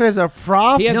jacket as a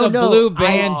prop. He has No, a no, blue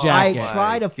band I jacket.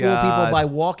 try to fool God. people by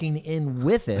walking in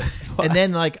with it, and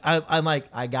then like I'm like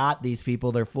I got these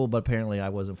people. They're full, but apparently I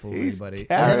wasn't fooling He's anybody.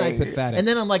 carrying- And That's then, pathetic. and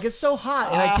then I'm like, it's so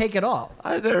hot, and I take it off.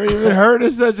 I've never even heard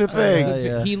of such a thing.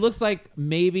 Yeah. He looks like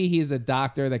maybe he's a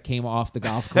doctor that came off the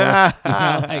golf course.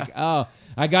 Like, oh,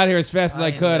 I got here as fast as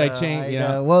I could. I changed, you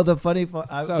know. Well, the funny So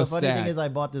the funny sad. thing is, I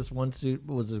bought this one suit.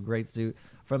 It was a great suit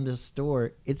from this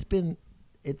store. It's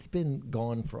been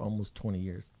gone for almost 20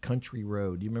 years. Country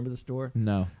Road. Do you remember the store?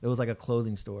 No. It was like a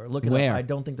clothing store. Look it Where? up. I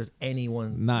don't think there's any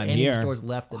Not here. stores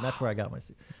left, and that's where I got my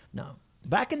suit. No.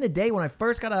 Back in the day when I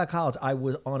first got out of college, I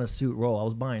was on a suit roll. I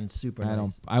was buying super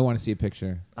nice. I want to see a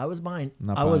picture. I was buying.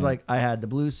 Not I was buying. like, I had the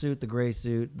blue suit, the gray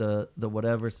suit, the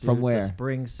whatever suit. From where? The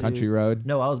spring suit. Country Road?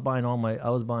 No, I was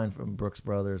buying from Brooks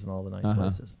Brothers and all the nice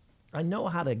places. I know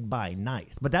how to buy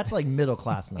nice, but that's like middle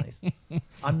class nice.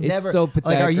 I'm It's never so like.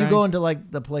 pathetic, Are you Ryan. going to like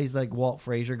the place like Walt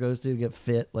Frazier goes to get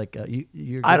fit? Like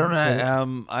you're. I don't getting fit?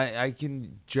 know. I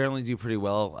can generally do pretty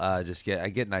well. I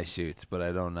get nice suits, but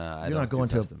I don't. I You're don't not do going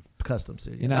custom. to a custom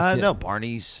suit. You're yeah. not- No,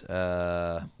 Barney's.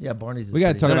 Yeah, Barney's. Is We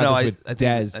gotta pretty talk good. about I this with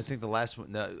Dez. think the last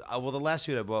one. No, well, the last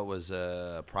suit I bought was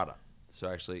Prada. So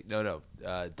actually, no,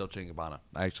 Dolce & Gabbana.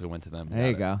 I actually went to them. There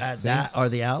you about go. At See? that are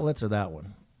the outlets or that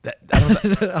one? it.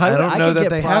 I don't know could that get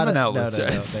they have an Prada- outlet. No,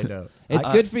 sir. they don't. It's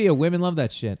good for you. Women love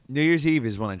that shit. New Year's Eve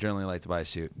is when I generally like to buy a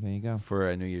suit There you go. for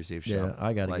a New Year's Eve show. Yeah,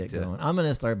 I got to Like get going. I'm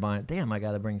gonna start buying. Damn, I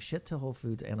got to bring shit to Whole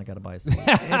Foods and I got to buy a suit.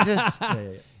 It just Yeah.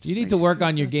 You need to work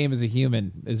on your game as a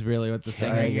human. Is really what the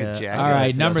thing carrying is. a Yeah. jacket. All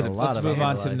right, feels number. a lot Let's about move my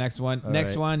on to the life. next one. All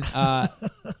Next right. one.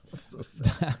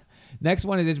 Next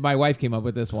one is my wife came up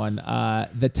with this one.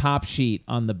 The top sheet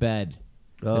on the bed.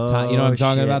 The top, you know what I'm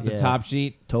talking shit, about? The yeah. top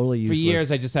sheet. Totally For useless.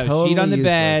 years, I just had a Totally sheet on the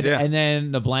useless. bed, Yeah. and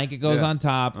then the blanket goes Yeah. on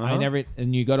top. I never.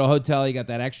 And you go to a hotel, you got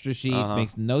that extra sheet.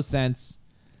 Makes no sense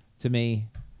to me.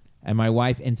 And my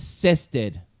wife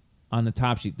insisted on the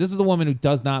top sheet. This is the woman who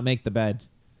does not make the bed.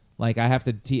 Like I have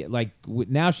to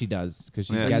now she does because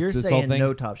she Yeah. So gets you're this whole saying thing.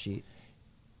 no top sheet.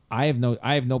 I have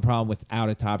no problem without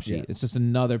a top sheet. Yeah. It's just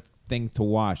another thing to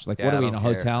wash. Like Yeah, what I are we in don't a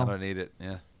care. hotel? I don't need it.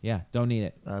 Yeah. Yeah, don't need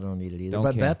it. I don't need it either. Don't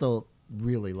But care. Bethel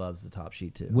really loves the top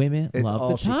sheet too. Women It's love all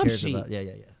the she top cares sheet. about. Yeah.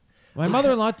 My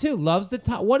mother-in-law too loves the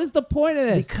top. What is the point of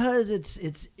this? Because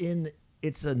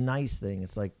it's a nice thing.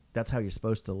 It's like that's how you're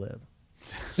supposed to live.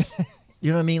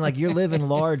 You know what I mean? Like you're living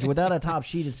large without a top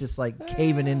sheet. It's just like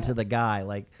caving into the guy.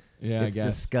 Like Yeah, I it's guess.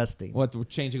 disgusting. What,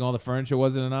 changing all the furniture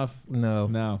wasn't enough?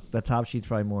 No, the top sheet's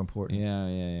probably more important.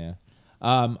 Yeah.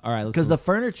 All right, let's Because the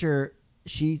furniture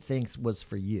she thinks was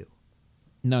for you.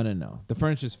 No. The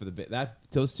furniture's for the baby.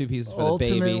 Those two pieces for the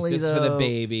baby. Ultimately, This is for the though,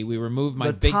 baby. We removed my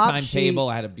the big top time sheet- table.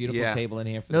 I had a beautiful Yeah. table in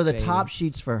here for No, the the baby. top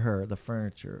sheet's for her. The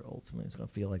furniture ultimately is going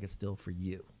to feel like it's still for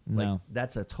you. Like, No.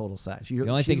 that's a total sack. The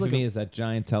only thing for me is that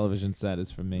giant television set is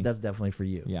for me. that's definitely for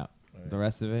you. Yeah. The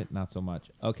rest of it, not so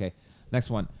much. Okay. Next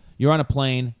one. You're on a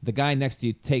plane. The guy next to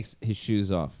you takes his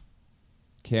shoes off.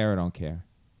 Care or don't care?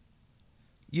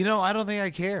 You know, I don't think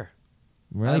I care.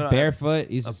 Really? don't- Barefoot?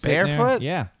 He's A just sitting there? barefoot?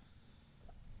 Yeah.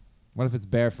 What if it's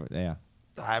barefoot? Yeah.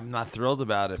 I'm not thrilled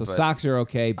about it. So but socks are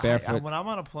okay. Barefoot. when I'm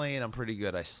on a plane, I'm pretty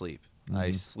good. I sleep. Mm-hmm.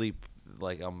 I sleep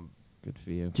like I'm Good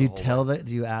for you. Do you tell that?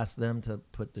 Do you ask them to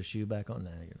put the shoe back on? No,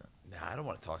 you're not. Nah, I don't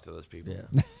want to talk to those people.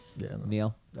 Yeah, yeah. No.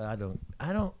 Neil? I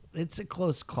don't. It's a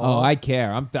close call. Oh, I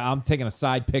care. I'm taking a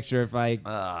side picture if I.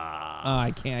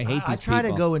 I can't. I hate these I try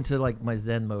people. to go into like my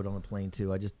Zen mode on the plane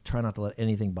too. I just try not to let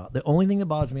anything bother. The only thing that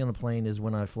bothers me on the plane is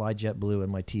when I fly JetBlue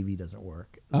and my TV doesn't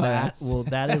work. Oh,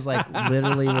 that is like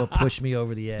literally will push me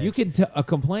over the edge. You can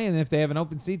complain if they have an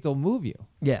open seat, they'll move you.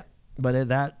 Yeah, but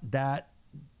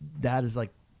that is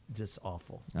like just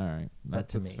awful. All right,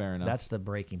 That's that's fair enough. That's the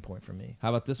breaking point for me. How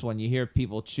about this one? You hear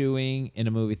people chewing in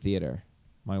a movie theater.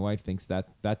 My wife thinks that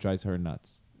drives her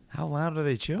nuts. How loud are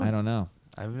they chewing? I don't know.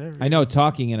 I've never. I know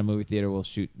talking in a movie theater will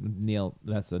shoot Neil.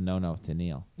 That's a no to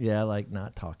Neil. Yeah, I like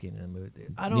not talking in a movie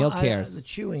theater. I don't. Neil cares. The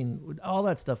chewing, all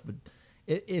that stuff. But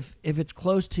if it's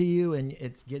close to you and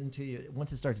it's getting to you,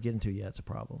 once it starts getting to you, it's a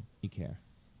problem. You care,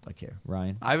 I care.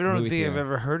 Ryan? I don't Movie think I've theater.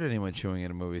 ever heard anyone chewing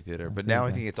in a movie theater, but now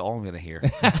I think it's all I'm going to hear.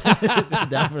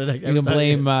 You can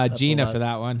blame Gina for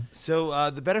that one. So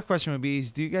the better question would be: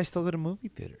 is do you guys still go to movie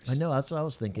theaters? I know. That's what I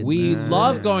was thinking. We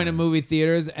love going to movie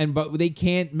theaters, but they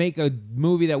can't make a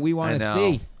movie that we I want to know.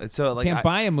 see. And so, like, Can't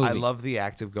buy a movie. I love the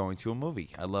act of going to a movie.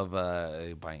 I love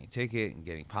buying a ticket and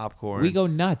getting popcorn. We go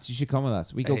nuts. You should come with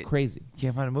us. We go Hey, crazy.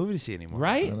 Can't find a movie to see anymore.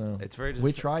 Right? I know. It's very.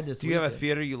 We tried this Do you have a weekend.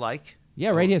 theater you like? Yeah,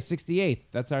 right here, 68th.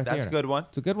 That's our That's theater. a good one.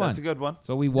 It's a good one. That's a good one.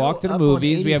 So we walk to the up on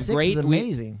movies. We have 86 great. is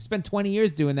amazing. We spent 20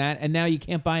 years doing that, and now you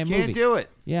can't buy a movie. Can't do it.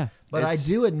 Yeah. But It's- I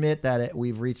do admit that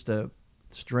we've reached a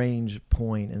strange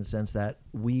point in the sense that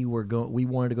we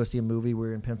wanted to go see a movie.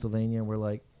 We're in Pennsylvania, and we're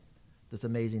like, this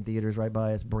amazing theater's right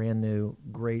by us, brand new,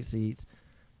 great seats.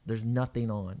 There's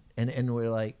nothing on, and we're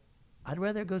like, I'd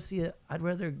rather go see it. I'd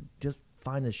rather just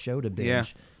find a show to binge. Yeah.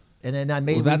 And then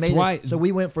Well, that's why- So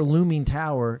we went for Looming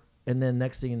Tower, and then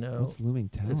next thing you know, What's Looming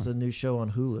Tower? it's a new show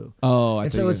on Hulu. Oh, I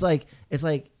and thought so you it's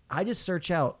like I just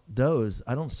search out those.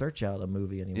 I don't search out a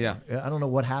movie anymore. Yeah. I don't know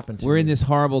what happened to We're me. in this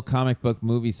horrible comic book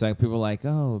movie cycle. People are like,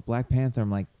 oh, Black Panther.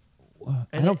 I'm like, I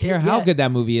And don't care how yeah. good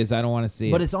that movie is. I don't want to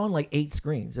see But it. it's on like 8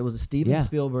 screens. It was a Steven Yeah.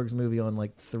 Spielberg's movie on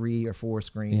like 3 or 4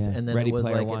 screens, Yeah. and then Ready it was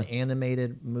Player like One. an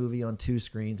animated movie on 2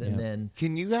 screens, and Yeah. then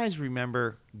Can you guys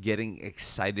remember getting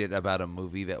excited about a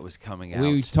movie that was coming out?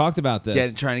 We talked about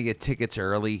this. Trying to get tickets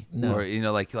early, No.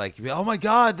 or like oh my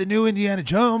god, the new Indiana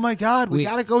Jones! Oh my god, we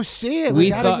gotta go see it. We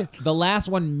gotta thought the last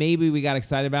one maybe we got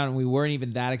excited about, and we weren't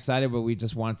even that excited, but we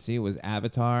just wanted to see it was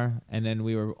Avatar, and then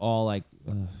we were all like,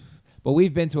 ugh. But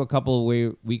we've been to a couple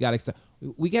where we got excited.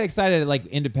 We get excited at like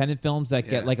independent films that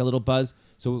get Yeah. like a little buzz.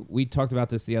 So we talked about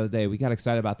this the other day. We got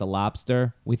excited about The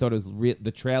Lobster. We thought it was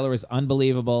the trailer is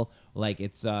unbelievable. Like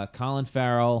it's Colin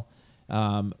Farrell.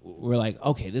 We're like,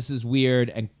 okay, this is weird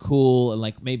and cool, and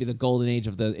like maybe the golden age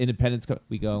of the independents.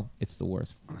 We go, it's the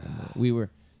worst. We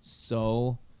were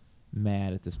so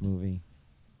mad at this movie.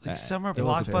 Like summer it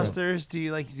was a blockbusters. Do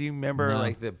you remember No.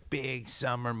 like the big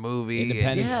summer movie?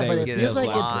 Independence yeah, Day but was it good. feels like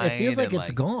line it feels like and,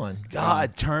 it's gone.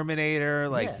 God, Terminator,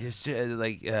 like Yeah. just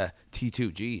like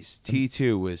T2. Jeez,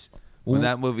 T2 was when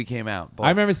that movie came out. I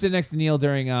remember sitting next to Neil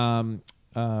during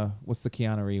what's the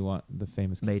Keanu Reeves one, the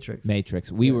famous Matrix.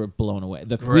 Matrix. We were blown away.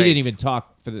 We Great. didn't even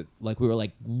talk for the we were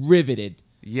like riveted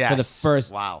for the Yes.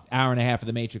 first Wow. hour and a half of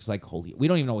the Matrix. Like holy, we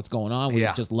don't even know what's going on. We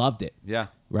Yeah. just loved it. Yeah.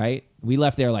 Right? We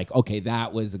left there like, okay,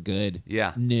 that was a good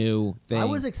Yeah. new thing. I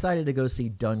was excited to go see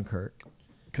Dunkirk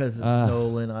because it's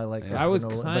Nolan. I like. I was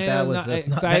Christopher Nolan, but kind that of was not just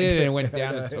not excited that and it good. went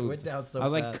down. It went down so I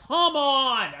was like, fast. come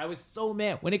on! I was so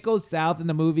mad. When it goes south in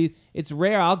the movie, it's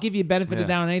rare. I'll give you benefit of Yeah. the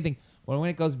doubt on anything. But when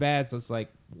it goes bad, so it's like,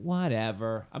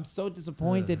 whatever. I'm so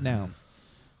disappointed now.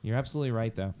 You're absolutely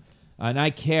right, though. And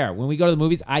I care. When we go to the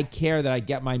movies, I care that I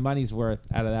get my money's worth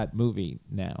out of that movie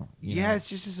now. you Yeah, know? it's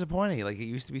just disappointing. Like it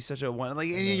used to be such a one. Like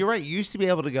and you're right. You used to be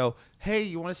able to go, "Hey,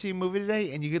 you want to see a movie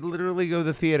today?" And you could literally go to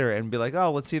the theater and be like,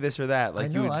 "Oh, let's see this or that." Like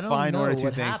know, you I would don't find one or know two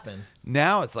what things. happened.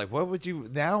 Now it's like, what would you?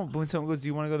 Now when someone goes, "Do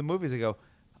you want to go to the movies?" I go,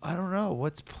 "I don't know.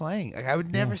 What's playing?" Like I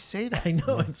would never say that. I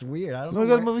know it's weird. I don't You know. want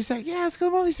to go to the where- movie Saturday? Yeah, let's go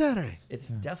to the movie Saturday. It's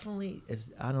definitely. It's.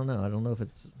 I don't know. I don't know if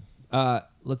it's.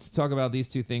 Let's talk about these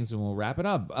two things and we'll wrap it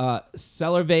up.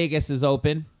 Cellar Vegas is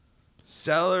open.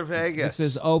 Cellar Vegas. This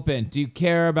is open. Do you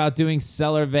care about doing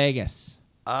Cellar Vegas?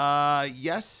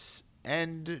 Yes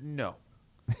and no.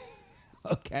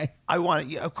 Okay. I want it.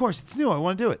 Yeah, of course, it's new. I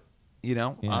want to do it. You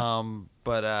know. Yeah.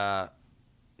 But I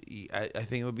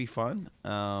think it would be fun.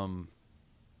 And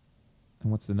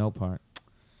what's the no part?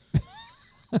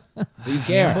 So you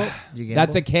care. You gamble?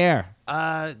 That's a care.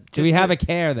 Do we have a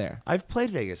care there? I've played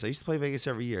Vegas. I used to play Vegas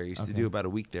every year. I used to do about a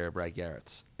week there at Brad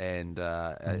Garrett's, and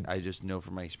I just know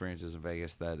from my experiences in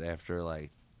Vegas that after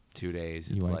like 2 days.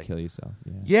 You It's want like, to kill yourself.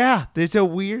 Yeah. yeah, there's a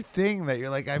weird thing that you're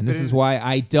like, And this is why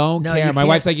I don't No, care. you My can't-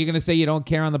 wife's like, you're going to say you don't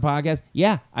care on the podcast?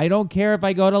 Yeah, I don't care if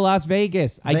I go to Las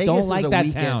Vegas. I Vegas don't is like a that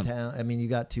weekend town. I mean, you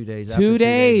got 2 days. After 2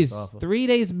 days, it's awful. 3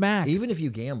 days max. Even if you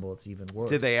gamble, it's even worse.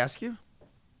 Did they ask you?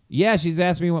 Yeah, she's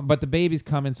asked me, but the baby's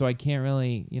coming, so I can't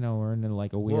really, we're in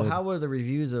like a weird. Well, how were the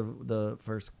reviews of the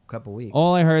first couple weeks?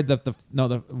 All I heard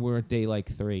we're at day like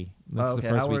 3. That's okay. the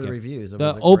first How were weekend. the reviews? The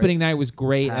Was it opening great? night was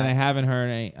great, and I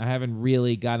Packed. haven't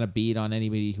really gotten a beat on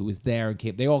anybody who was there and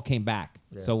came. They all came back,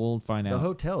 Yeah. so we'll find The out.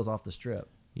 hotel's off the strip.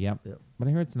 Yep. Yep. But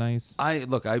I heard it's nice. I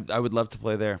would love to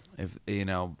play there. If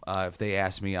if they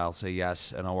ask me, I'll say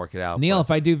yes, and I'll work it out. Neil, But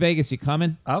if I do Vegas, you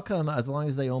coming? I'll come as long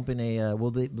as they open a.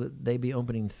 Will they be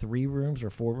opening 3 rooms or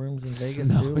 4 rooms in Vegas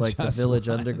No, too? Like the just Village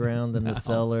one. Underground, then No, the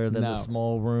cellar, then no. the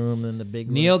small room, then the big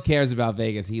room. Neil cares about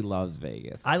Vegas. He loves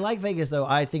Vegas. I like Vegas though.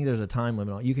 I think there's a time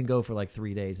limit on. You can go for like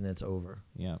 3 days and it's over.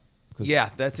 Yeah. 'Cause yeah,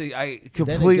 that's it. I gets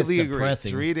completely agree.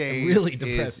 depressing. 3 days Really is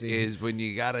depressing. when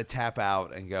you gotta tap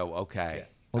out and go, okay.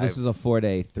 Well, this is a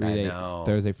 4-day, 3 I days, know.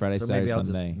 Thursday, Friday, So Saturday, maybe I'll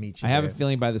just Sunday. meet you I have a there.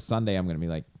 feeling by the Sunday I'm going to be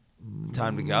like.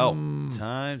 time to go.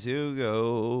 Time to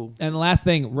go. And the last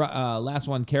thing, last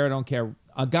one, care or don't care.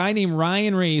 A guy named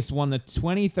Ryan Reese won the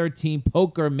 2013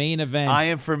 poker main event. I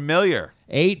am familiar.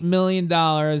 $8 million.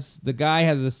 The guy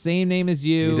has the same name as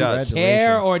you. He does.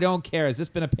 Care Congratulations. or don't care? Has this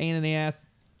been a pain in the ass?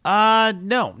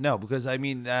 No, because I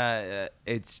mean,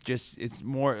 it's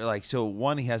more like, so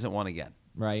one, he hasn't won again.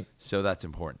 Right. So that's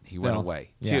important. He went Still,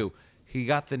 away. yeah. 2, he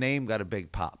got the name, got a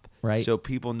big pop. Right. So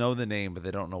people know the name, but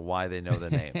they don't know why they know the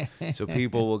name. So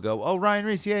people will go, oh, Ryan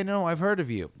Reese. Yeah, no, I've heard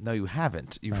of you. No, you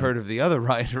haven't. You've heard of the other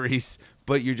Ryan Reese,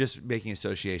 but you're just making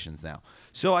associations now.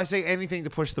 So I say anything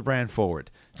to push the brand forward.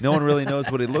 No one really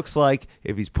knows what he looks like.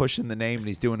 If he's pushing the name and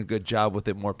he's doing a good job with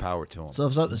it, more power to him. So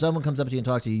if someone comes up to you and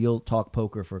talks to you, you'll talk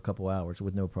poker for a couple hours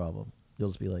with no problem. You'll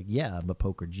just be like, "Yeah, I'm a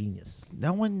poker genius."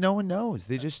 No one knows.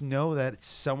 They just know that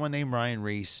someone named Ryan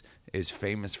Reese is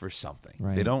famous for something.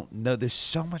 Right. They don't know. There's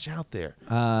so much out there.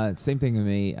 Same thing with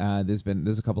me.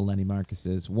 There's a couple Lenny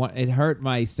Marcuses. One, it hurt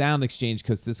my sound exchange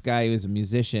because this guy was a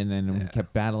musician and we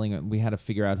kept battling. We had to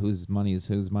figure out whose money is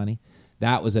whose money.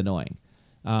 That was annoying.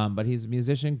 But he's a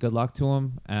musician. Good luck to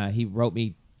him. He wrote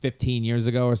me 15 years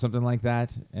ago or something like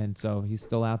that, and so he's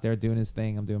still out there doing his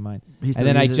thing. I'm doing mine. He still And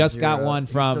then I uses just your, got one he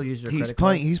still from. uses your He's credit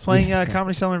playing. card? He's playing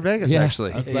Comedy Cellar in Vegas. Yeah,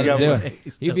 Actually, let He him got do one. it.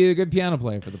 He'd be a good piano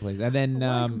player for the place. And then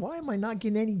Why am I not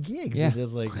getting any gigs? yeah. It's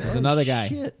just like, There's oh, another guy.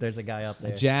 Shit, there's a guy out a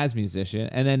there. jazz musician,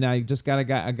 and then I just got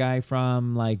a guy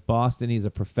from like Boston. He's a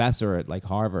professor at like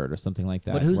Harvard or something like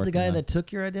that. But who's the working guy on that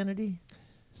took your identity?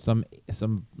 some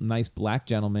nice black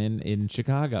gentleman in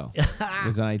Chicago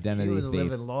was an identity He was thief.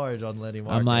 living large on Lenny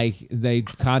Marcus. I'm like, they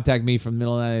contact me from the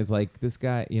middle of the night. It's like, this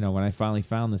guy, when I finally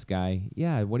found this guy,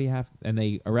 yeah, what do you have? And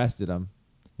they arrested him.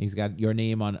 He's got your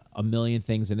name on a million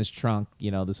things in his trunk,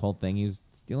 this whole thing. He was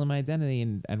stealing my identity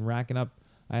and racking up.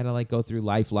 I had to like go through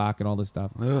LifeLock and all this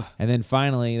stuff. Ugh. And then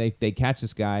finally they catch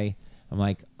this guy. I'm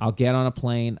like, I'll get on a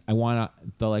plane. They're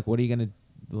like, what are you going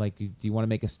to, like, do you want to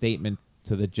make a statement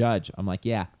to the judge? I'm like,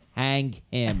 yeah. Hang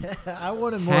him. I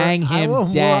wanted more. Hang I him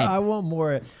want dead. More, I want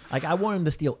more. Like I want him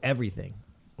to steal everything.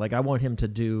 Like I want him to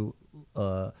do.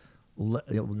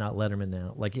 Not Letterman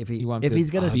now. Like if You want he's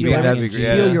to- gonna Oh, steal, that'd be everything,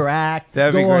 great. steal Yeah. your act.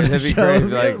 That'd be go great. on the That'd be show,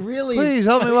 great. Like, really, please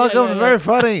help me Yeah, welcome yeah, the very yeah.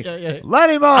 funny Yeah.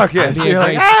 Lenny Marcus. That'd be a You're like,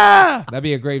 great- ah! That'd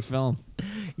be a great film.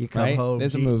 You come Right? home.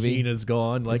 There's a movie. Gina's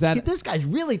gone. Like that- this guy's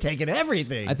really taking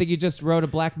everything. I think you just wrote a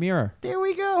Black Mirror. there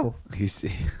we go. He's,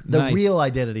 The Nice. real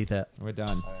identity theft. We're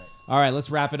done. All right, let's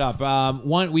wrap it up.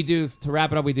 We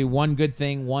do one good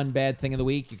thing, one bad thing of the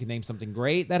week. You can name something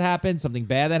great that happened, something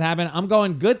bad that happened. I'm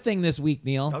going good thing this week,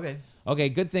 Neil. Okay,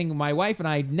 good thing. My wife and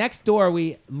I, next door,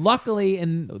 we luckily,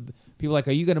 and people are like,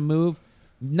 are you going to move?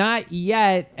 Not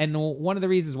yet. And one of the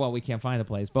reasons, well, we can't find a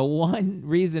place, but one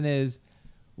reason is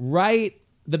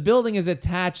the building is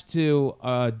attached to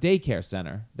a daycare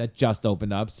center that just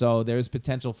opened up. So there's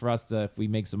potential for us to, if we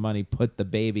make some money, put the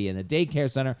baby in the daycare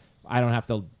center. I don't have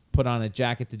to put on a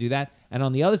jacket to do that. And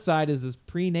on the other side is this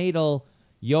prenatal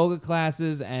yoga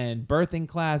classes and birthing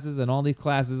classes and all these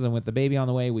classes. And with the baby on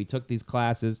the way, we took these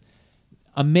classes.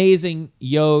 Amazing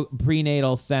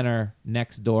prenatal center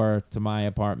next door to my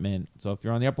apartment. So if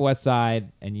you're on the Upper West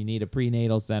Side and you need a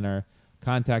prenatal center,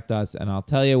 contact us and I'll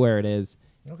tell you where it is.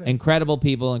 Okay. Incredible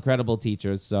people, incredible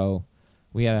teachers. So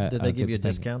we had Did they give you a good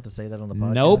thing. discount to say that on the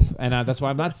podcast? Nope. And that's why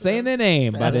I'm not saying their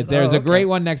name, but there's a great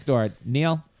one next door.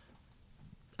 Neil?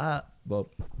 Well,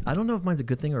 I don't know if mine's a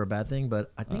good thing or a bad thing,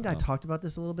 but I think I talked about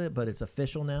this a little bit, but it's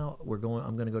official now. I'm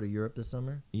going to go to Europe this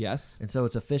summer. Yes. And so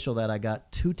it's official that I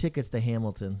got 2 tickets to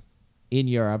Hamilton. In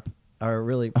Europe. or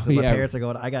really, Oh, my yeah. parents are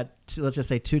going. I got let's just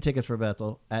say 2 tickets for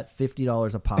Bethel at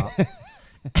 $50 a pop,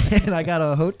 and I got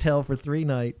a hotel for 3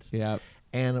 nights. Yeah.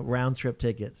 And round trip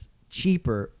tickets,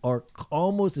 cheaper or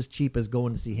almost as cheap as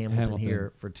going to see Hamilton.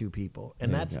 Here for 2 people,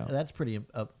 and There you go. that's pretty.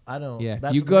 I don't. Yeah,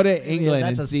 that's you go to yeah, England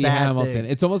that's and a see sad Hamilton. thing.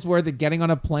 It's almost worth it getting on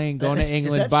a plane, going to Is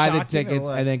England, that buy the shocking or tickets,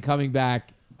 what? and then coming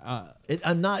back.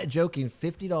 I'm not joking.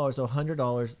 $50 or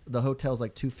 $100. The hotel's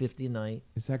like $250 a night.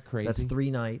 Is that crazy? That's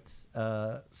 3 nights.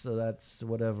 So that's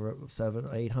whatever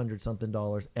 $700-800 something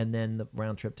dollars, and then the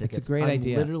round trip tickets. It's a great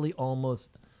idea. Literally,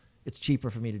 almost. It's cheaper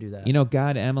for me to do that. You know,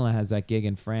 God, Emila has that gig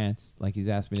in France, like he's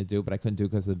asked me to do, but I couldn't do it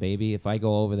because of the baby. If I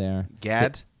go over there,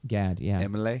 Gad? Gad, yeah,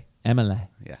 Emily? Emila.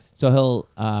 Yeah. So he'll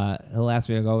ask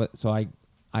me to go, so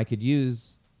I could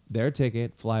use their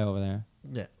ticket, fly over there.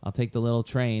 Yeah. I'll take the little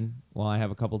train while I have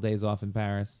a couple days off in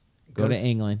Paris. Go to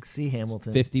England. See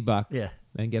Hamilton. $50. Yeah.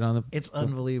 Then get on the. It's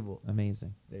unbelievable.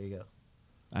 Amazing. There you go.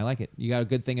 I like it. You got a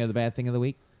good thing or the bad thing of the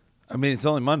week? I mean, it's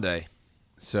only Monday,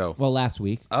 so. Well, last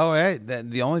week. Oh, hey,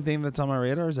 the only thing that's on my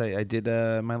radar is I did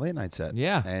my late night set.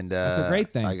 Yeah, and that's a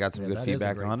great thing. I got some Yeah, good that is a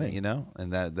feedback great on it, thing. you know,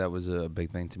 and that was a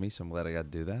big thing to me. So I'm glad I got to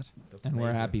do that. And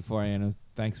we're happy for you. And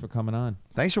thanks for coming on.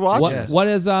 Thanks for watching. What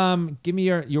is give me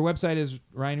your website is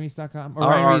ryanreese.com or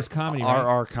Ryan Reese Comedy,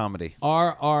 right? RR Comedy.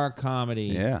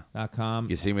 rrcomedy. Yeah. .com. You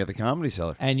can see me at the Comedy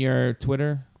Cellar. And your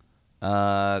Twitter?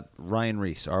 Ryan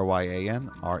Reese,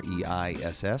 RYAN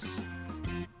REISS.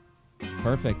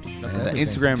 Perfect. And That's everything.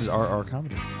 Instagram is RR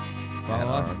Comedy. Follow At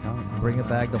us. RR Comedy. Bring it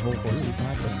back to Whole Foods. Food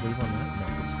podcast. Let's leave on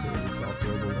that message too. We saw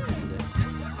Global Winter today.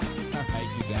 All right,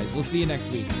 you guys. We'll see you next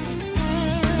week.